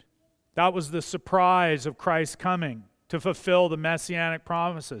 isn't it? That was the surprise of Christ's coming, to fulfill the messianic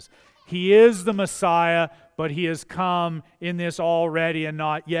promises. He is the Messiah, but he has come in this already and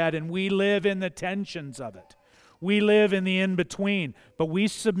not yet, and we live in the tensions of it. We live in the in-between, but we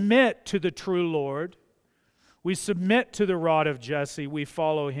submit to the true Lord. We submit to the rod of Jesse. We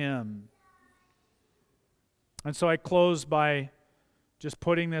follow him. And so I close by just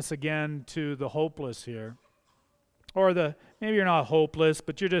putting this again to the hopeless here. Or maybe you're not hopeless,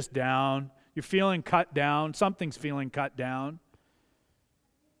 but you're just down. You're feeling cut down. Something's feeling cut down.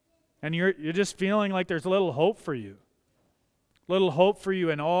 And you're just feeling like there's a little hope for you. Little hope for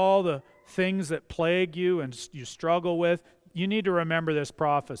you in all the things that plague you and you struggle with. You need to remember this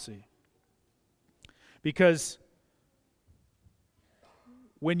prophecy. Because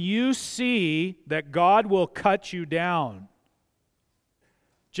when you see that God will cut you down,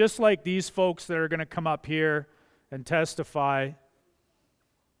 just like these folks that are going to come up here and testify,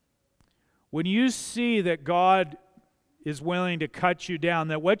 when you see that God is willing to cut you down,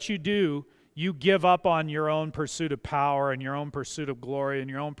 that what you do, you give up on your own pursuit of power and your own pursuit of glory and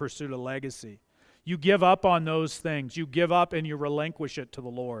your own pursuit of legacy. You give up on those things. You give up and you relinquish it to the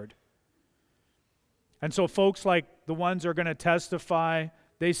Lord. And so folks like the ones who are going to testify,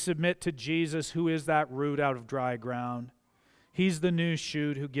 they submit to Jesus, who is that root out of dry ground. He's the new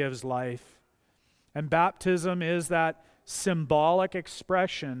shoot who gives life. And baptism is that symbolic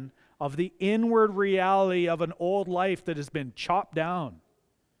expression of the inward reality of an old life that has been chopped down,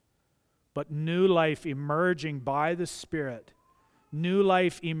 but new life emerging by the Spirit, new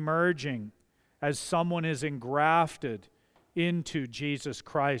life emerging as someone is engrafted into Jesus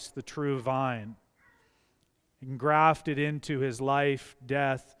Christ, the true vine, engrafted into his life,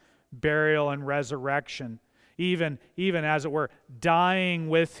 death, burial, and resurrection, even as it were, dying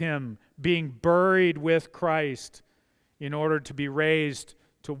with him, being buried with Christ in order to be raised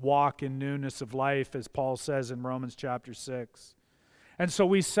to walk in newness of life, as Paul says in Romans chapter 6. And so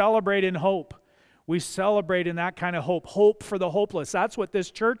we celebrate in hope. We celebrate in that kind of hope, hope for the hopeless. That's what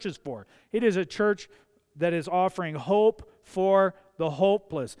this church is for. It is a church that is offering hope for the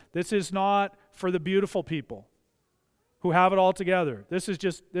hopeless. This is not for the beautiful people who have it all together. This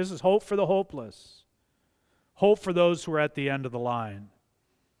is hope for the hopeless. Hope for those who are at the end of the line.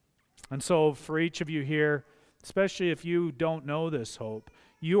 And so for each of you here, especially if you don't know this hope,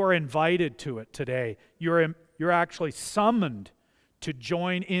 you are invited to it today. You're actually summoned to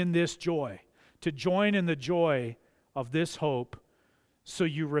join in this joy, to join in the joy of this hope. So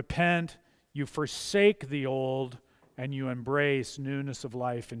you repent, you forsake the old, and you embrace newness of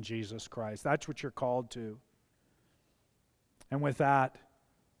life in Jesus Christ. That's what you're called to. And with that,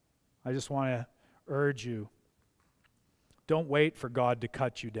 I just want to urge you, don't wait for God to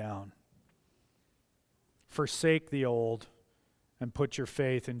cut you down. Forsake the old and put your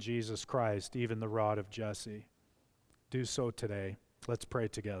faith in Jesus Christ, even the rod of Jesse. Do so today. Let's pray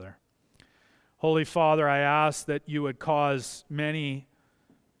together. Holy Father, I ask that you would cause many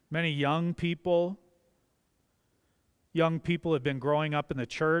young people have been growing up in the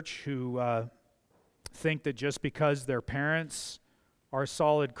church who think that just because their parents are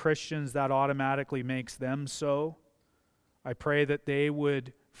solid Christians, that automatically makes them so. I pray that they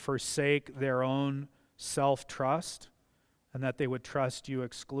would forsake their own self-trust and that they would trust you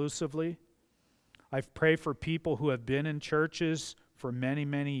exclusively. I pray for people who have been in churches for many,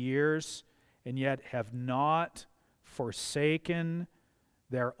 many years and yet have not forsaken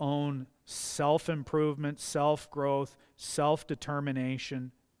their own self-improvement, self-growth,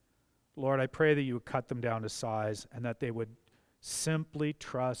 self-determination. Lord, I pray that you would cut them down to size and that they would simply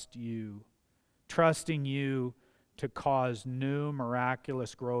trust you, trusting you to cause new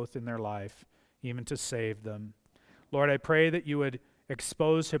miraculous growth in their life, even to save them. Lord, I pray that you would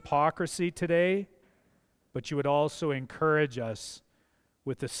expose hypocrisy today, but you would also encourage us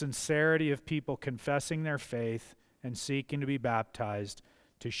with the sincerity of people confessing their faith and seeking to be baptized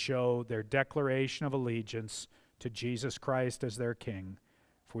to show their declaration of allegiance to Jesus Christ as their King.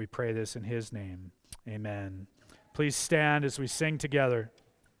 For we pray this in his name. Amen. Please stand as we sing together.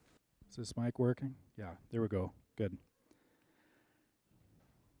 Is this mic working? Yeah, there we go. Good.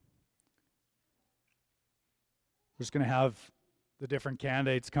 We're just going to have the different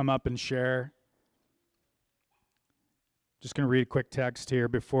candidates come up and share. Just going to read a quick text here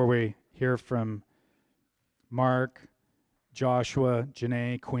before we hear from Mark, Joshua,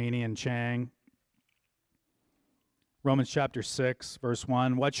 Janae, Queenie, and Chang. Romans chapter 6, verse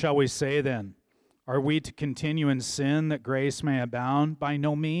 1. What shall we say then? Are we to continue in sin that grace may abound? By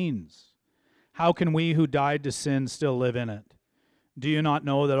no means. How can we who died to sin still live in it? Do you not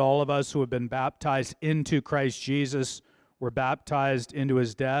know that all of us who have been baptized into Christ Jesus were baptized into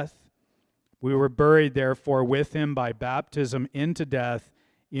his death? We were buried, therefore, with him by baptism into death,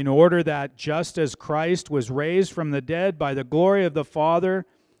 in order that just as Christ was raised from the dead by the glory of the Father,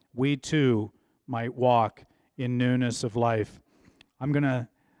 we too might walk in newness of life. I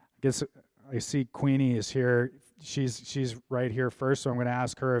see Queenie is here. She's right here first, so I'm going to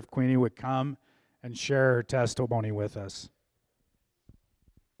ask her if Queenie would come and share her testimony with us.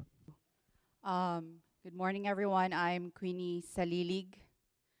 Good morning, everyone. I'm Queenie Salilig.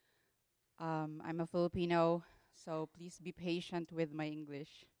 I'm a Filipino, so please be patient with my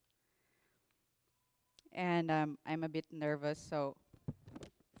English. And I'm a bit nervous, so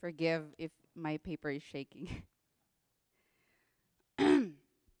forgive if my paper is shaking.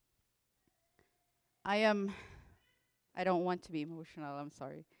 I don't want to be emotional, I'm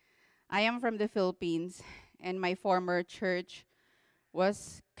sorry. I am from the Philippines, and my former church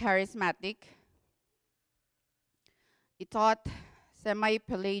was charismatic. It taught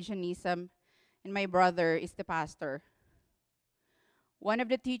semi-Pelagianism, and my brother is the pastor. One of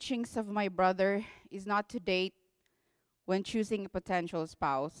the teachings of my brother is not to date when choosing a potential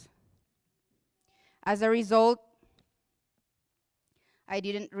spouse. As a result, I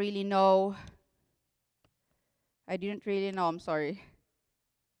didn't really know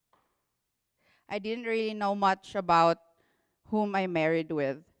much about whom I married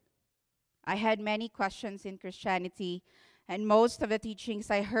with. I had many questions in Christianity, and most of the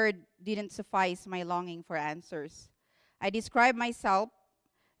teachings I heard didn't suffice my longing for answers. I described myself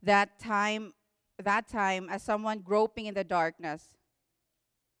that time as someone groping in the darkness,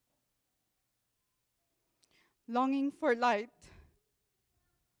 longing for light.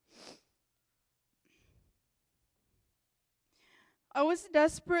 I was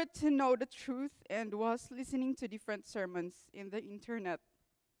desperate to know the truth and was listening to different sermons in the internet.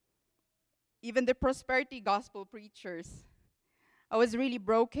 even the prosperity gospel preachers. I was really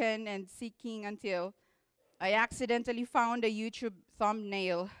broken and seeking until I accidentally found a YouTube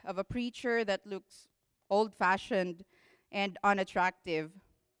thumbnail of a preacher that looks old-fashioned and unattractive.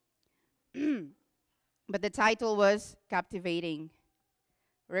 But the title was Captivating,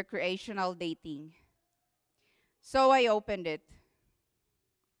 Recreational Dating. So I opened it.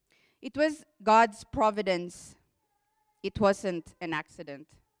 It was God's providence. It wasn't an accident.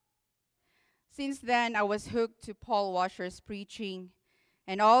 Since then, I was hooked to Paul Washer's preaching,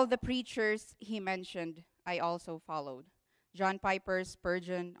 and all the preachers he mentioned, I also followed. John Piper,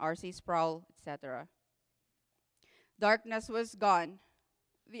 Spurgeon, R.C. Sproul, etc. Darkness was gone.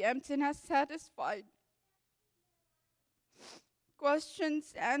 The emptiness satisfied.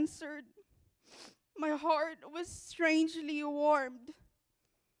 Questions answered. My heart was strangely warmed.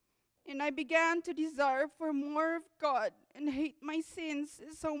 And I began to desire for more of God and hate my sins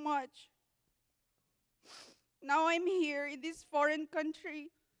so much. Now I'm here in this foreign country,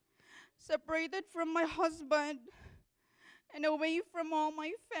 separated from my husband and away from all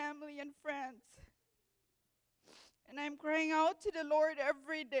my family and friends. And I'm crying out to the Lord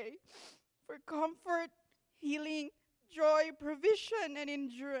every day for comfort, healing, joy, provision, and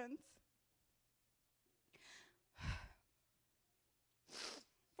endurance.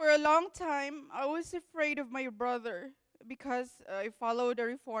 For a long time, I was afraid of my brother because I followed a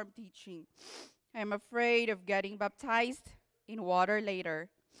Reformed teaching. I'm afraid of getting baptized in water later.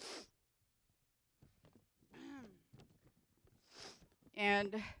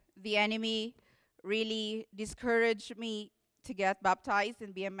 And the enemy really discouraged me to get baptized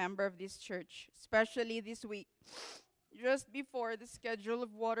and be a member of this church, especially this week, just before the schedule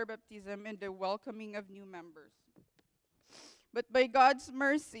of water baptism and the welcoming of new members. But by God's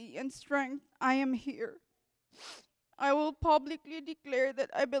mercy and strength, I am here. I will publicly declare that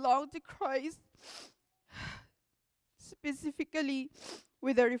I belong to Christ, specifically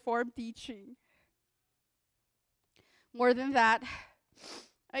with the Reformed teaching. More than that,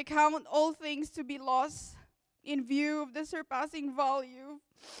 I count all things to be lost in view of the surpassing value of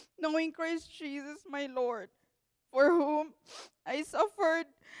knowing Christ Jesus my Lord, for whom I suffered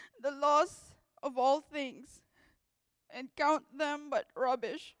the loss of all things, and count them but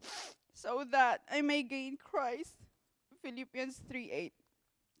rubbish, so that I may gain Christ. Philippians 3:8.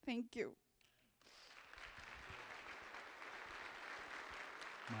 Thank you.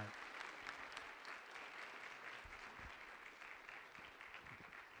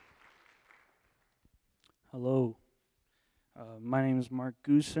 Hello. My name is Mark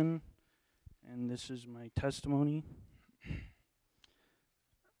Goosen, and this is my testimony.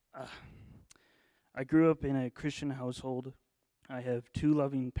 I grew up in a Christian household. I have two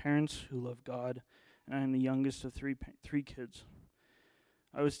loving parents who love God, and I am the youngest of three kids.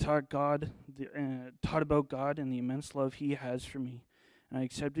 I was taught about God and the immense love He has for me, and I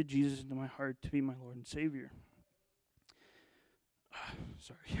accepted Jesus into my heart to be my Lord and Savior.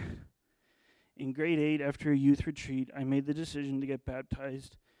 Sorry. In grade 8, after a youth retreat, I made the decision to get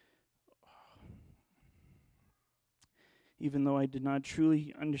baptized, even though I did not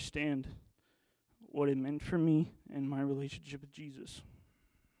truly understand what it meant for me and my relationship with Jesus.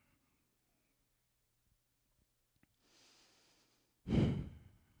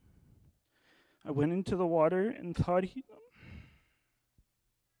 I went into the water and thought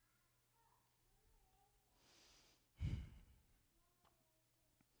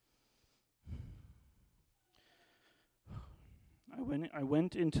I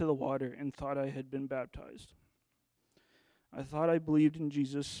went into the water and thought I had been baptized. I thought I believed in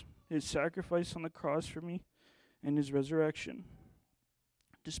Jesus, His sacrifice on the cross for me, and His resurrection.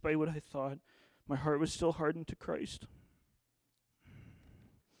 Despite what I thought, my heart was still hardened to Christ.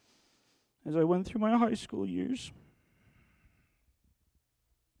 As I went through my high school years,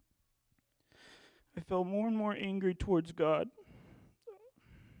 I felt more and more angry towards God,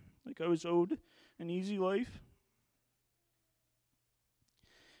 like I was owed an easy life,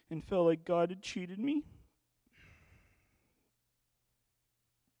 and felt like God had cheated me.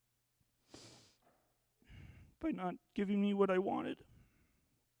 By not giving me what I wanted.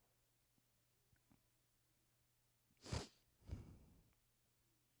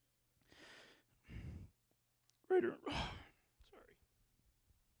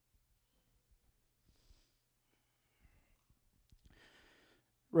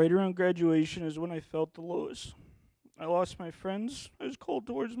 Right around graduation is when I felt the lowest. I lost my friends. I was cold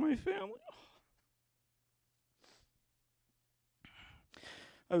towards my family.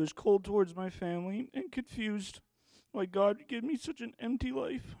 I was cold towards my family and confused why God gave me such an empty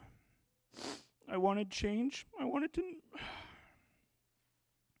life. I wanted change. I wanted to...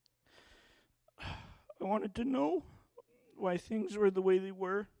 wanted to know why things were the way they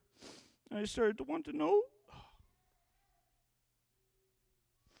were. I started to want to know.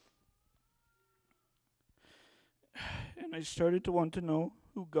 And I started to want to know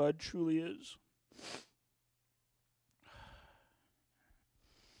who God truly is.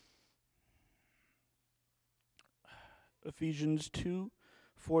 Ephesians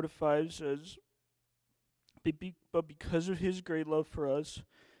 2:4-5 says, But because of his great love for us,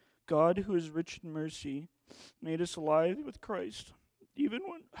 God, who is rich in mercy, made us alive with Christ, even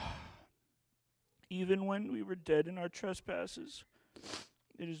when we were dead in our trespasses.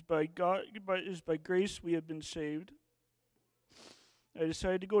 It is by grace we have been saved. I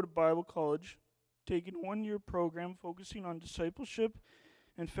decided to go to Bible college, taking a 1-year program focusing on discipleship,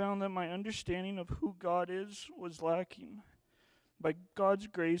 and found that my understanding of who God is was lacking. By God's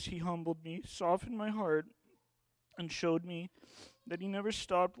grace, he humbled me, softened my heart, and showed me that he never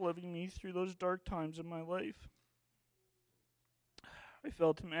stopped loving me through those dark times in my life. I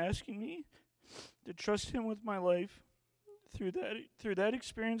felt him asking me to trust him with my life. Through that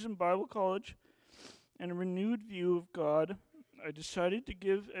experience in Bible college and a renewed view of God, I decided to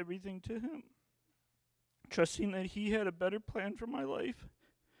give everything to him, trusting that he had a better plan for my life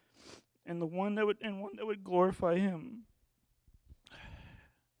and one that would glorify him.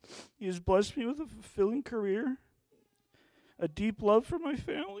 He has blessed me with a fulfilling career, a deep love for my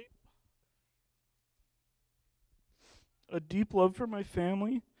family,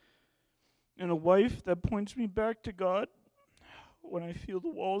 and a wife that points me back to God when I feel the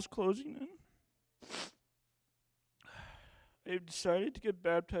walls closing in. I have decided to get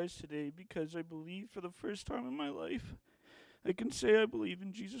baptized today because I believe for the first time in my life I can say I believe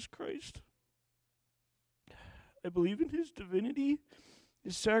in Jesus Christ. I believe in his divinity,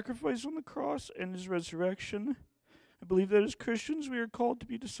 his sacrifice on the cross, and his resurrection. I believe that as Christians we are called to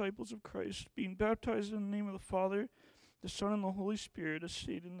be disciples of Christ, being baptized in the name of the Father, the Son, and the Holy Spirit, as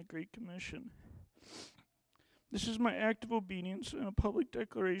stated in the Great Commission. This is my act of obedience and a public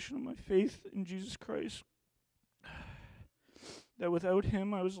declaration of my faith in Jesus Christ, that without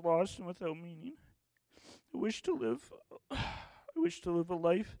him I was lost and without meaning. I wish to live a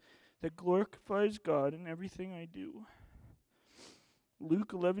life that glorifies God in everything I do.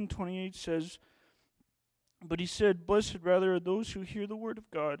 Luke 11:28 says, But he said, Blessed rather are those who hear the word of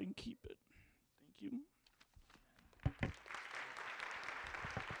God and keep it. Thank you.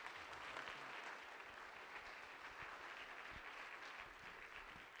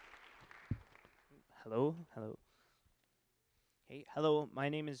 Hello. Hey, hello. My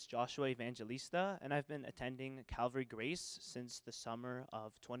name is Joshua Evangelista, and I've been attending Calvary Grace since the summer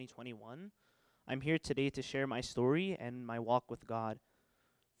of 2021. I'm here today to share my story and my walk with God.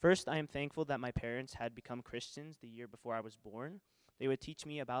 First, I am thankful that my parents had become Christians the year before I was born. They would teach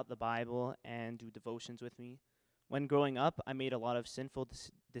me about the Bible and do devotions with me. When growing up, I made a lot of sinful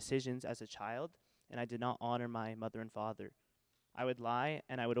decisions as a child, and I did not honor my mother and father. I would lie,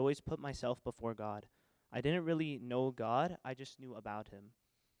 and I would always put myself before God. I didn't really know God, I just knew about him.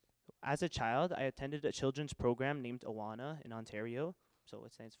 As a child, I attended a children's program named Awana in Ontario, so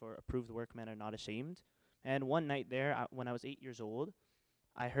it stands for Approved Workmen Are Not Ashamed. And one night there, when I was 8 years old,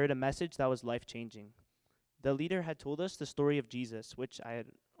 I heard a message that was life-changing. The leader had told us the story of Jesus, which I had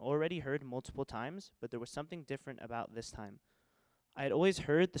already heard multiple times, but there was something different about this time. I had always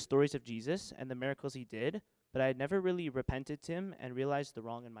heard the stories of Jesus and the miracles he did, but I had never really repented to him and realized the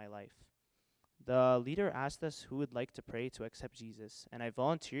wrong in my life. The leader asked us who would like to pray to accept Jesus, and I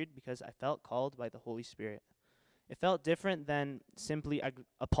volunteered because I felt called by the Holy Spirit. It felt different than simply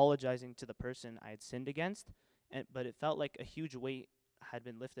apologizing to the person I had sinned against, but it felt like a huge weight had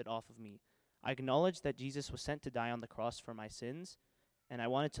been lifted off of me. I acknowledged that Jesus was sent to die on the cross for my sins, and I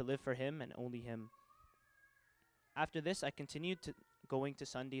wanted to live for him and only him. After this, I continued going to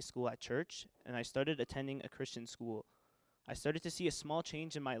Sunday school at church, and I started attending a Christian school. I started to see a small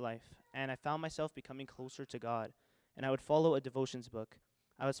change in my life, and I found myself becoming closer to God, and I would follow a devotions book.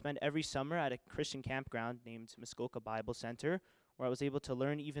 I would spend every summer at a Christian campground named Muskoka Bible Center, where I was able to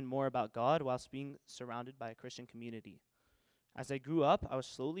learn even more about God whilst being surrounded by a Christian community. As I grew up, I was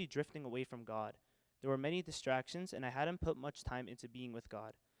slowly drifting away from God. There were many distractions, and I hadn't put much time into being with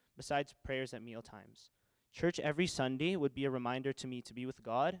God, besides prayers at meal times. Church every Sunday would be a reminder to me to be with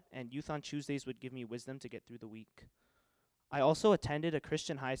God, and youth on Tuesdays would give me wisdom to get through the week. I also attended a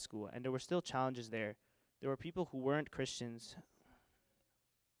Christian high school, and there were still challenges there. There were people who weren't Christians.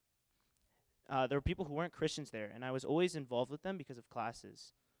 There, and I was always involved with them because of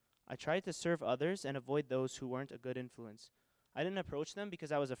classes. I tried to serve others and avoid those who weren't a good influence. I didn't approach them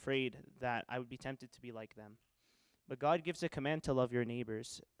because I was afraid that I would be tempted to be like them. But God gives a command to love your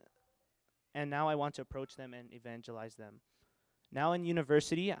neighbors. and now I want to approach them and evangelize them. Now in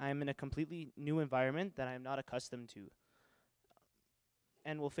university, I'm in a completely new environment that I'm not accustomed to,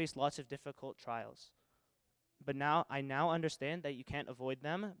 and will face lots of difficult trials. But I now understand that you can't avoid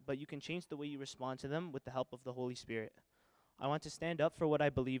them, but you can change the way you respond to them with the help of the Holy Spirit. I want to stand up for what I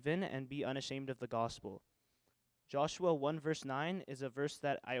believe in and be unashamed of the gospel. Joshua 1 verse 9 is a verse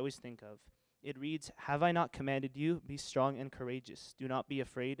that I always think of. It reads, "Have I not commanded you? Be strong and courageous. Do not be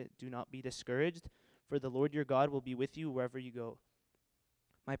afraid. Do not be discouraged, for the Lord your God will be with you wherever you go."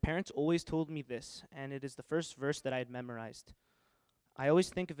 My parents always told me this, and it is the first verse that I had memorized. I always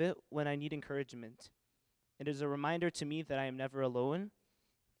think of it when I need encouragement. It is a reminder to me that I am never alone,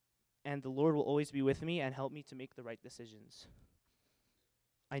 and the Lord will always be with me and help me to make the right decisions.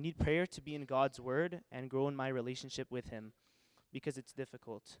 I need prayer to be in God's word and grow in my relationship with him, because it's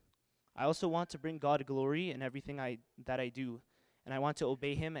difficult. I also want to bring God glory in everything that I do, and I want to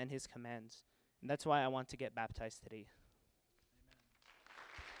obey him and his commands. And that's why I want to get baptized today.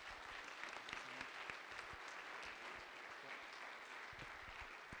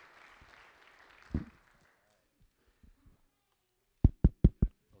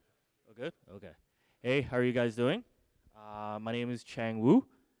 Good? Okay. Hey, how are you guys doing? My name is Chang Wu.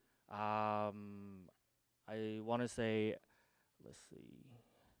 I want to say, let's see.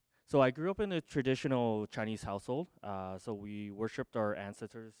 So I grew up in a traditional Chinese household. So we worshipped our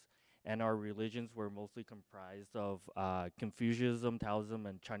ancestors, and our religions were mostly comprised of Confucianism, Taoism,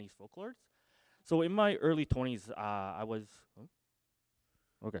 and Chinese folklore. So in my early 20s, I was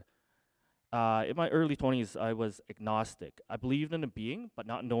agnostic. I believed in a being, but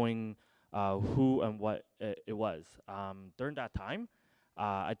not knowing who and what it was. During that time,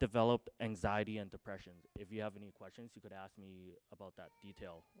 I developed anxiety and depression. If you have any questions, you could ask me about that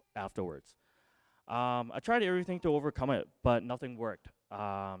detail afterwards. I tried everything to overcome it, but nothing worked.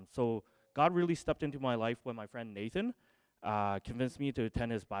 So God really stepped into my life when my friend Nathan convinced me to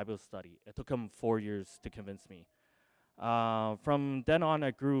attend his Bible study. It took him 4 years to convince me. From then on,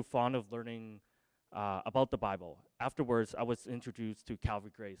 I grew fond of learning about the Bible. Afterwards, I was introduced to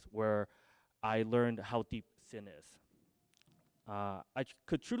Calvary Grace, where I learned how deep sin is. I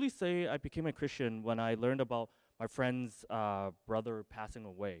could truly say I became a Christian when I learned about my friend's brother passing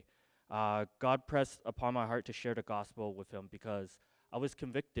away. God pressed upon my heart to share the gospel with him because I was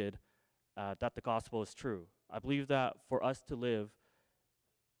convicted that the gospel is true. I believe that for us to live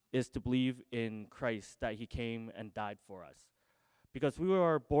is to believe in Christ, that he came and died for us. Because we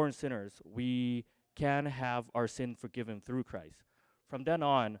were born sinners, we can have our sin forgiven through Christ. From then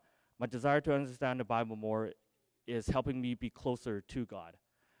on, my desire to understand the Bible more is helping me be closer to God.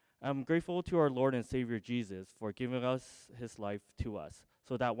 I'm grateful to our Lord and Savior Jesus for giving us his life to us,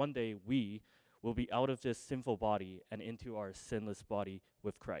 so that one day we will be out of this sinful body and into our sinless body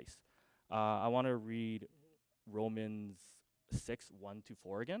with Christ. I want to read Romans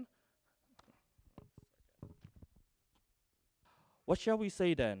 6:1-4 again. What shall we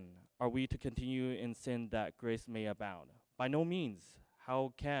say then? Are we to continue in sin that grace may abound? By no means.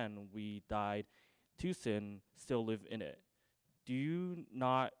 How can we die to sin still live in it? Do you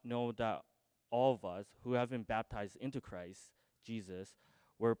not know that all of us who have been baptized into Christ Jesus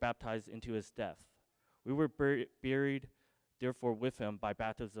were baptized into his death? We were buried therefore with him by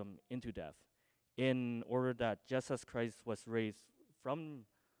baptism into death, in order that just as Christ was raised from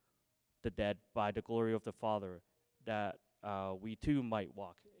the dead by the glory of the Father, that we too might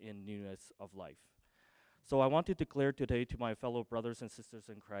walk in newness of life. So I want to declare today to my fellow brothers and sisters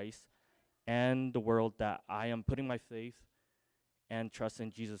in Christ and the world that I am putting my faith and trust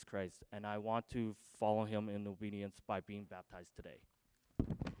in Jesus Christ, and I want to follow him in obedience by being baptized today.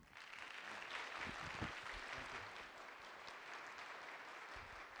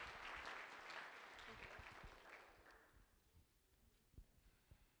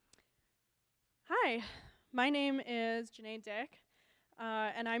 Hi, my name is Janae Dick,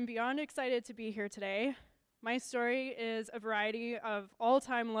 and I'm beyond excited to be here today. My story is a variety of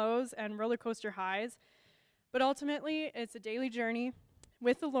all-time lows and roller coaster highs, but ultimately it's a daily journey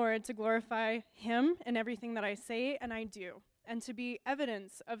with the Lord to glorify him in everything that I say and I do, and to be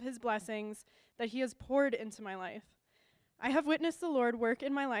evidence of his blessings that he has poured into my life. I have witnessed the Lord work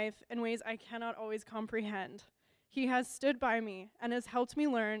in my life in ways I cannot always comprehend. He has stood by me and has helped me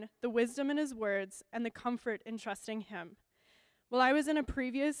learn the wisdom in his words and the comfort in trusting him. While I was in a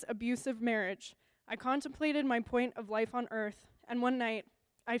previous abusive marriage, I contemplated my point of life on earth, and one night,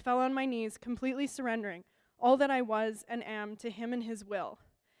 I fell on my knees, completely surrendering all that I was and am to him and his will.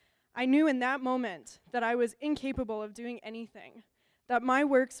 I knew in that moment that I was incapable of doing anything, that my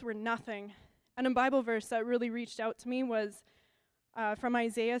works were nothing. And a Bible verse that really reached out to me was from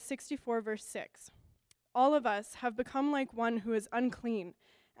Isaiah 64, verse 6. All of us have become like one who is unclean,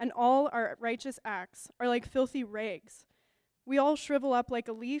 and all our righteous acts are like filthy rags. We all shrivel up like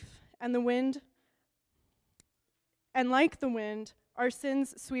a leaf, and like the wind, our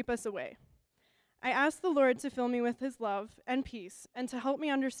sins sweep us away. I ask the Lord to fill me with his love and peace, and to help me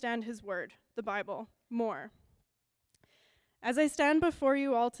understand his word, the Bible, more. As I stand before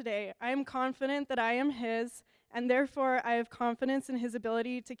you all today, I am confident that I am his, and therefore I have confidence in his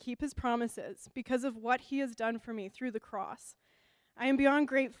ability to keep his promises because of what he has done for me through the cross. I am beyond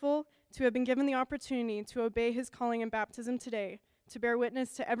grateful to have been given the opportunity to obey his calling in baptism today, to bear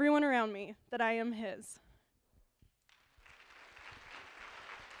witness to everyone around me that I am his.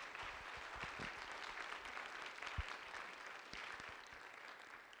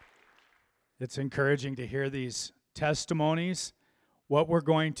 It's encouraging to hear these testimonies. What we're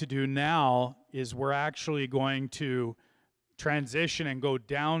going to do now is we're actually going to transition and go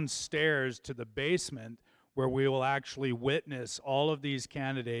downstairs to the basement where we will actually witness all of these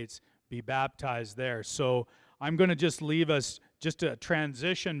candidates be baptized there. So I'm going to just leave us just a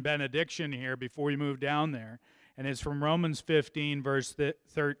transition benediction here before we move down there. And it's from Romans 15, verse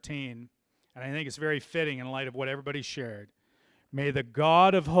 13. And I think it's very fitting in light of what everybody shared. May the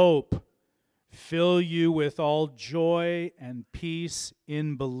God of hope fill you with all joy and peace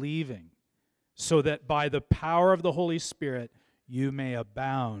in believing, so that by the power of the Holy Spirit you may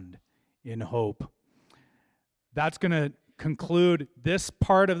abound in hope. That's going to conclude this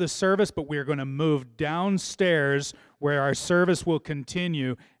part of the service, but we're going to move downstairs where our service will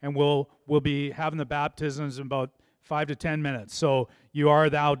continue, and we'll be having the baptisms in about 5 to 10 minutes. So you are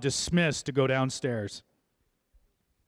thou dismissed to go downstairs.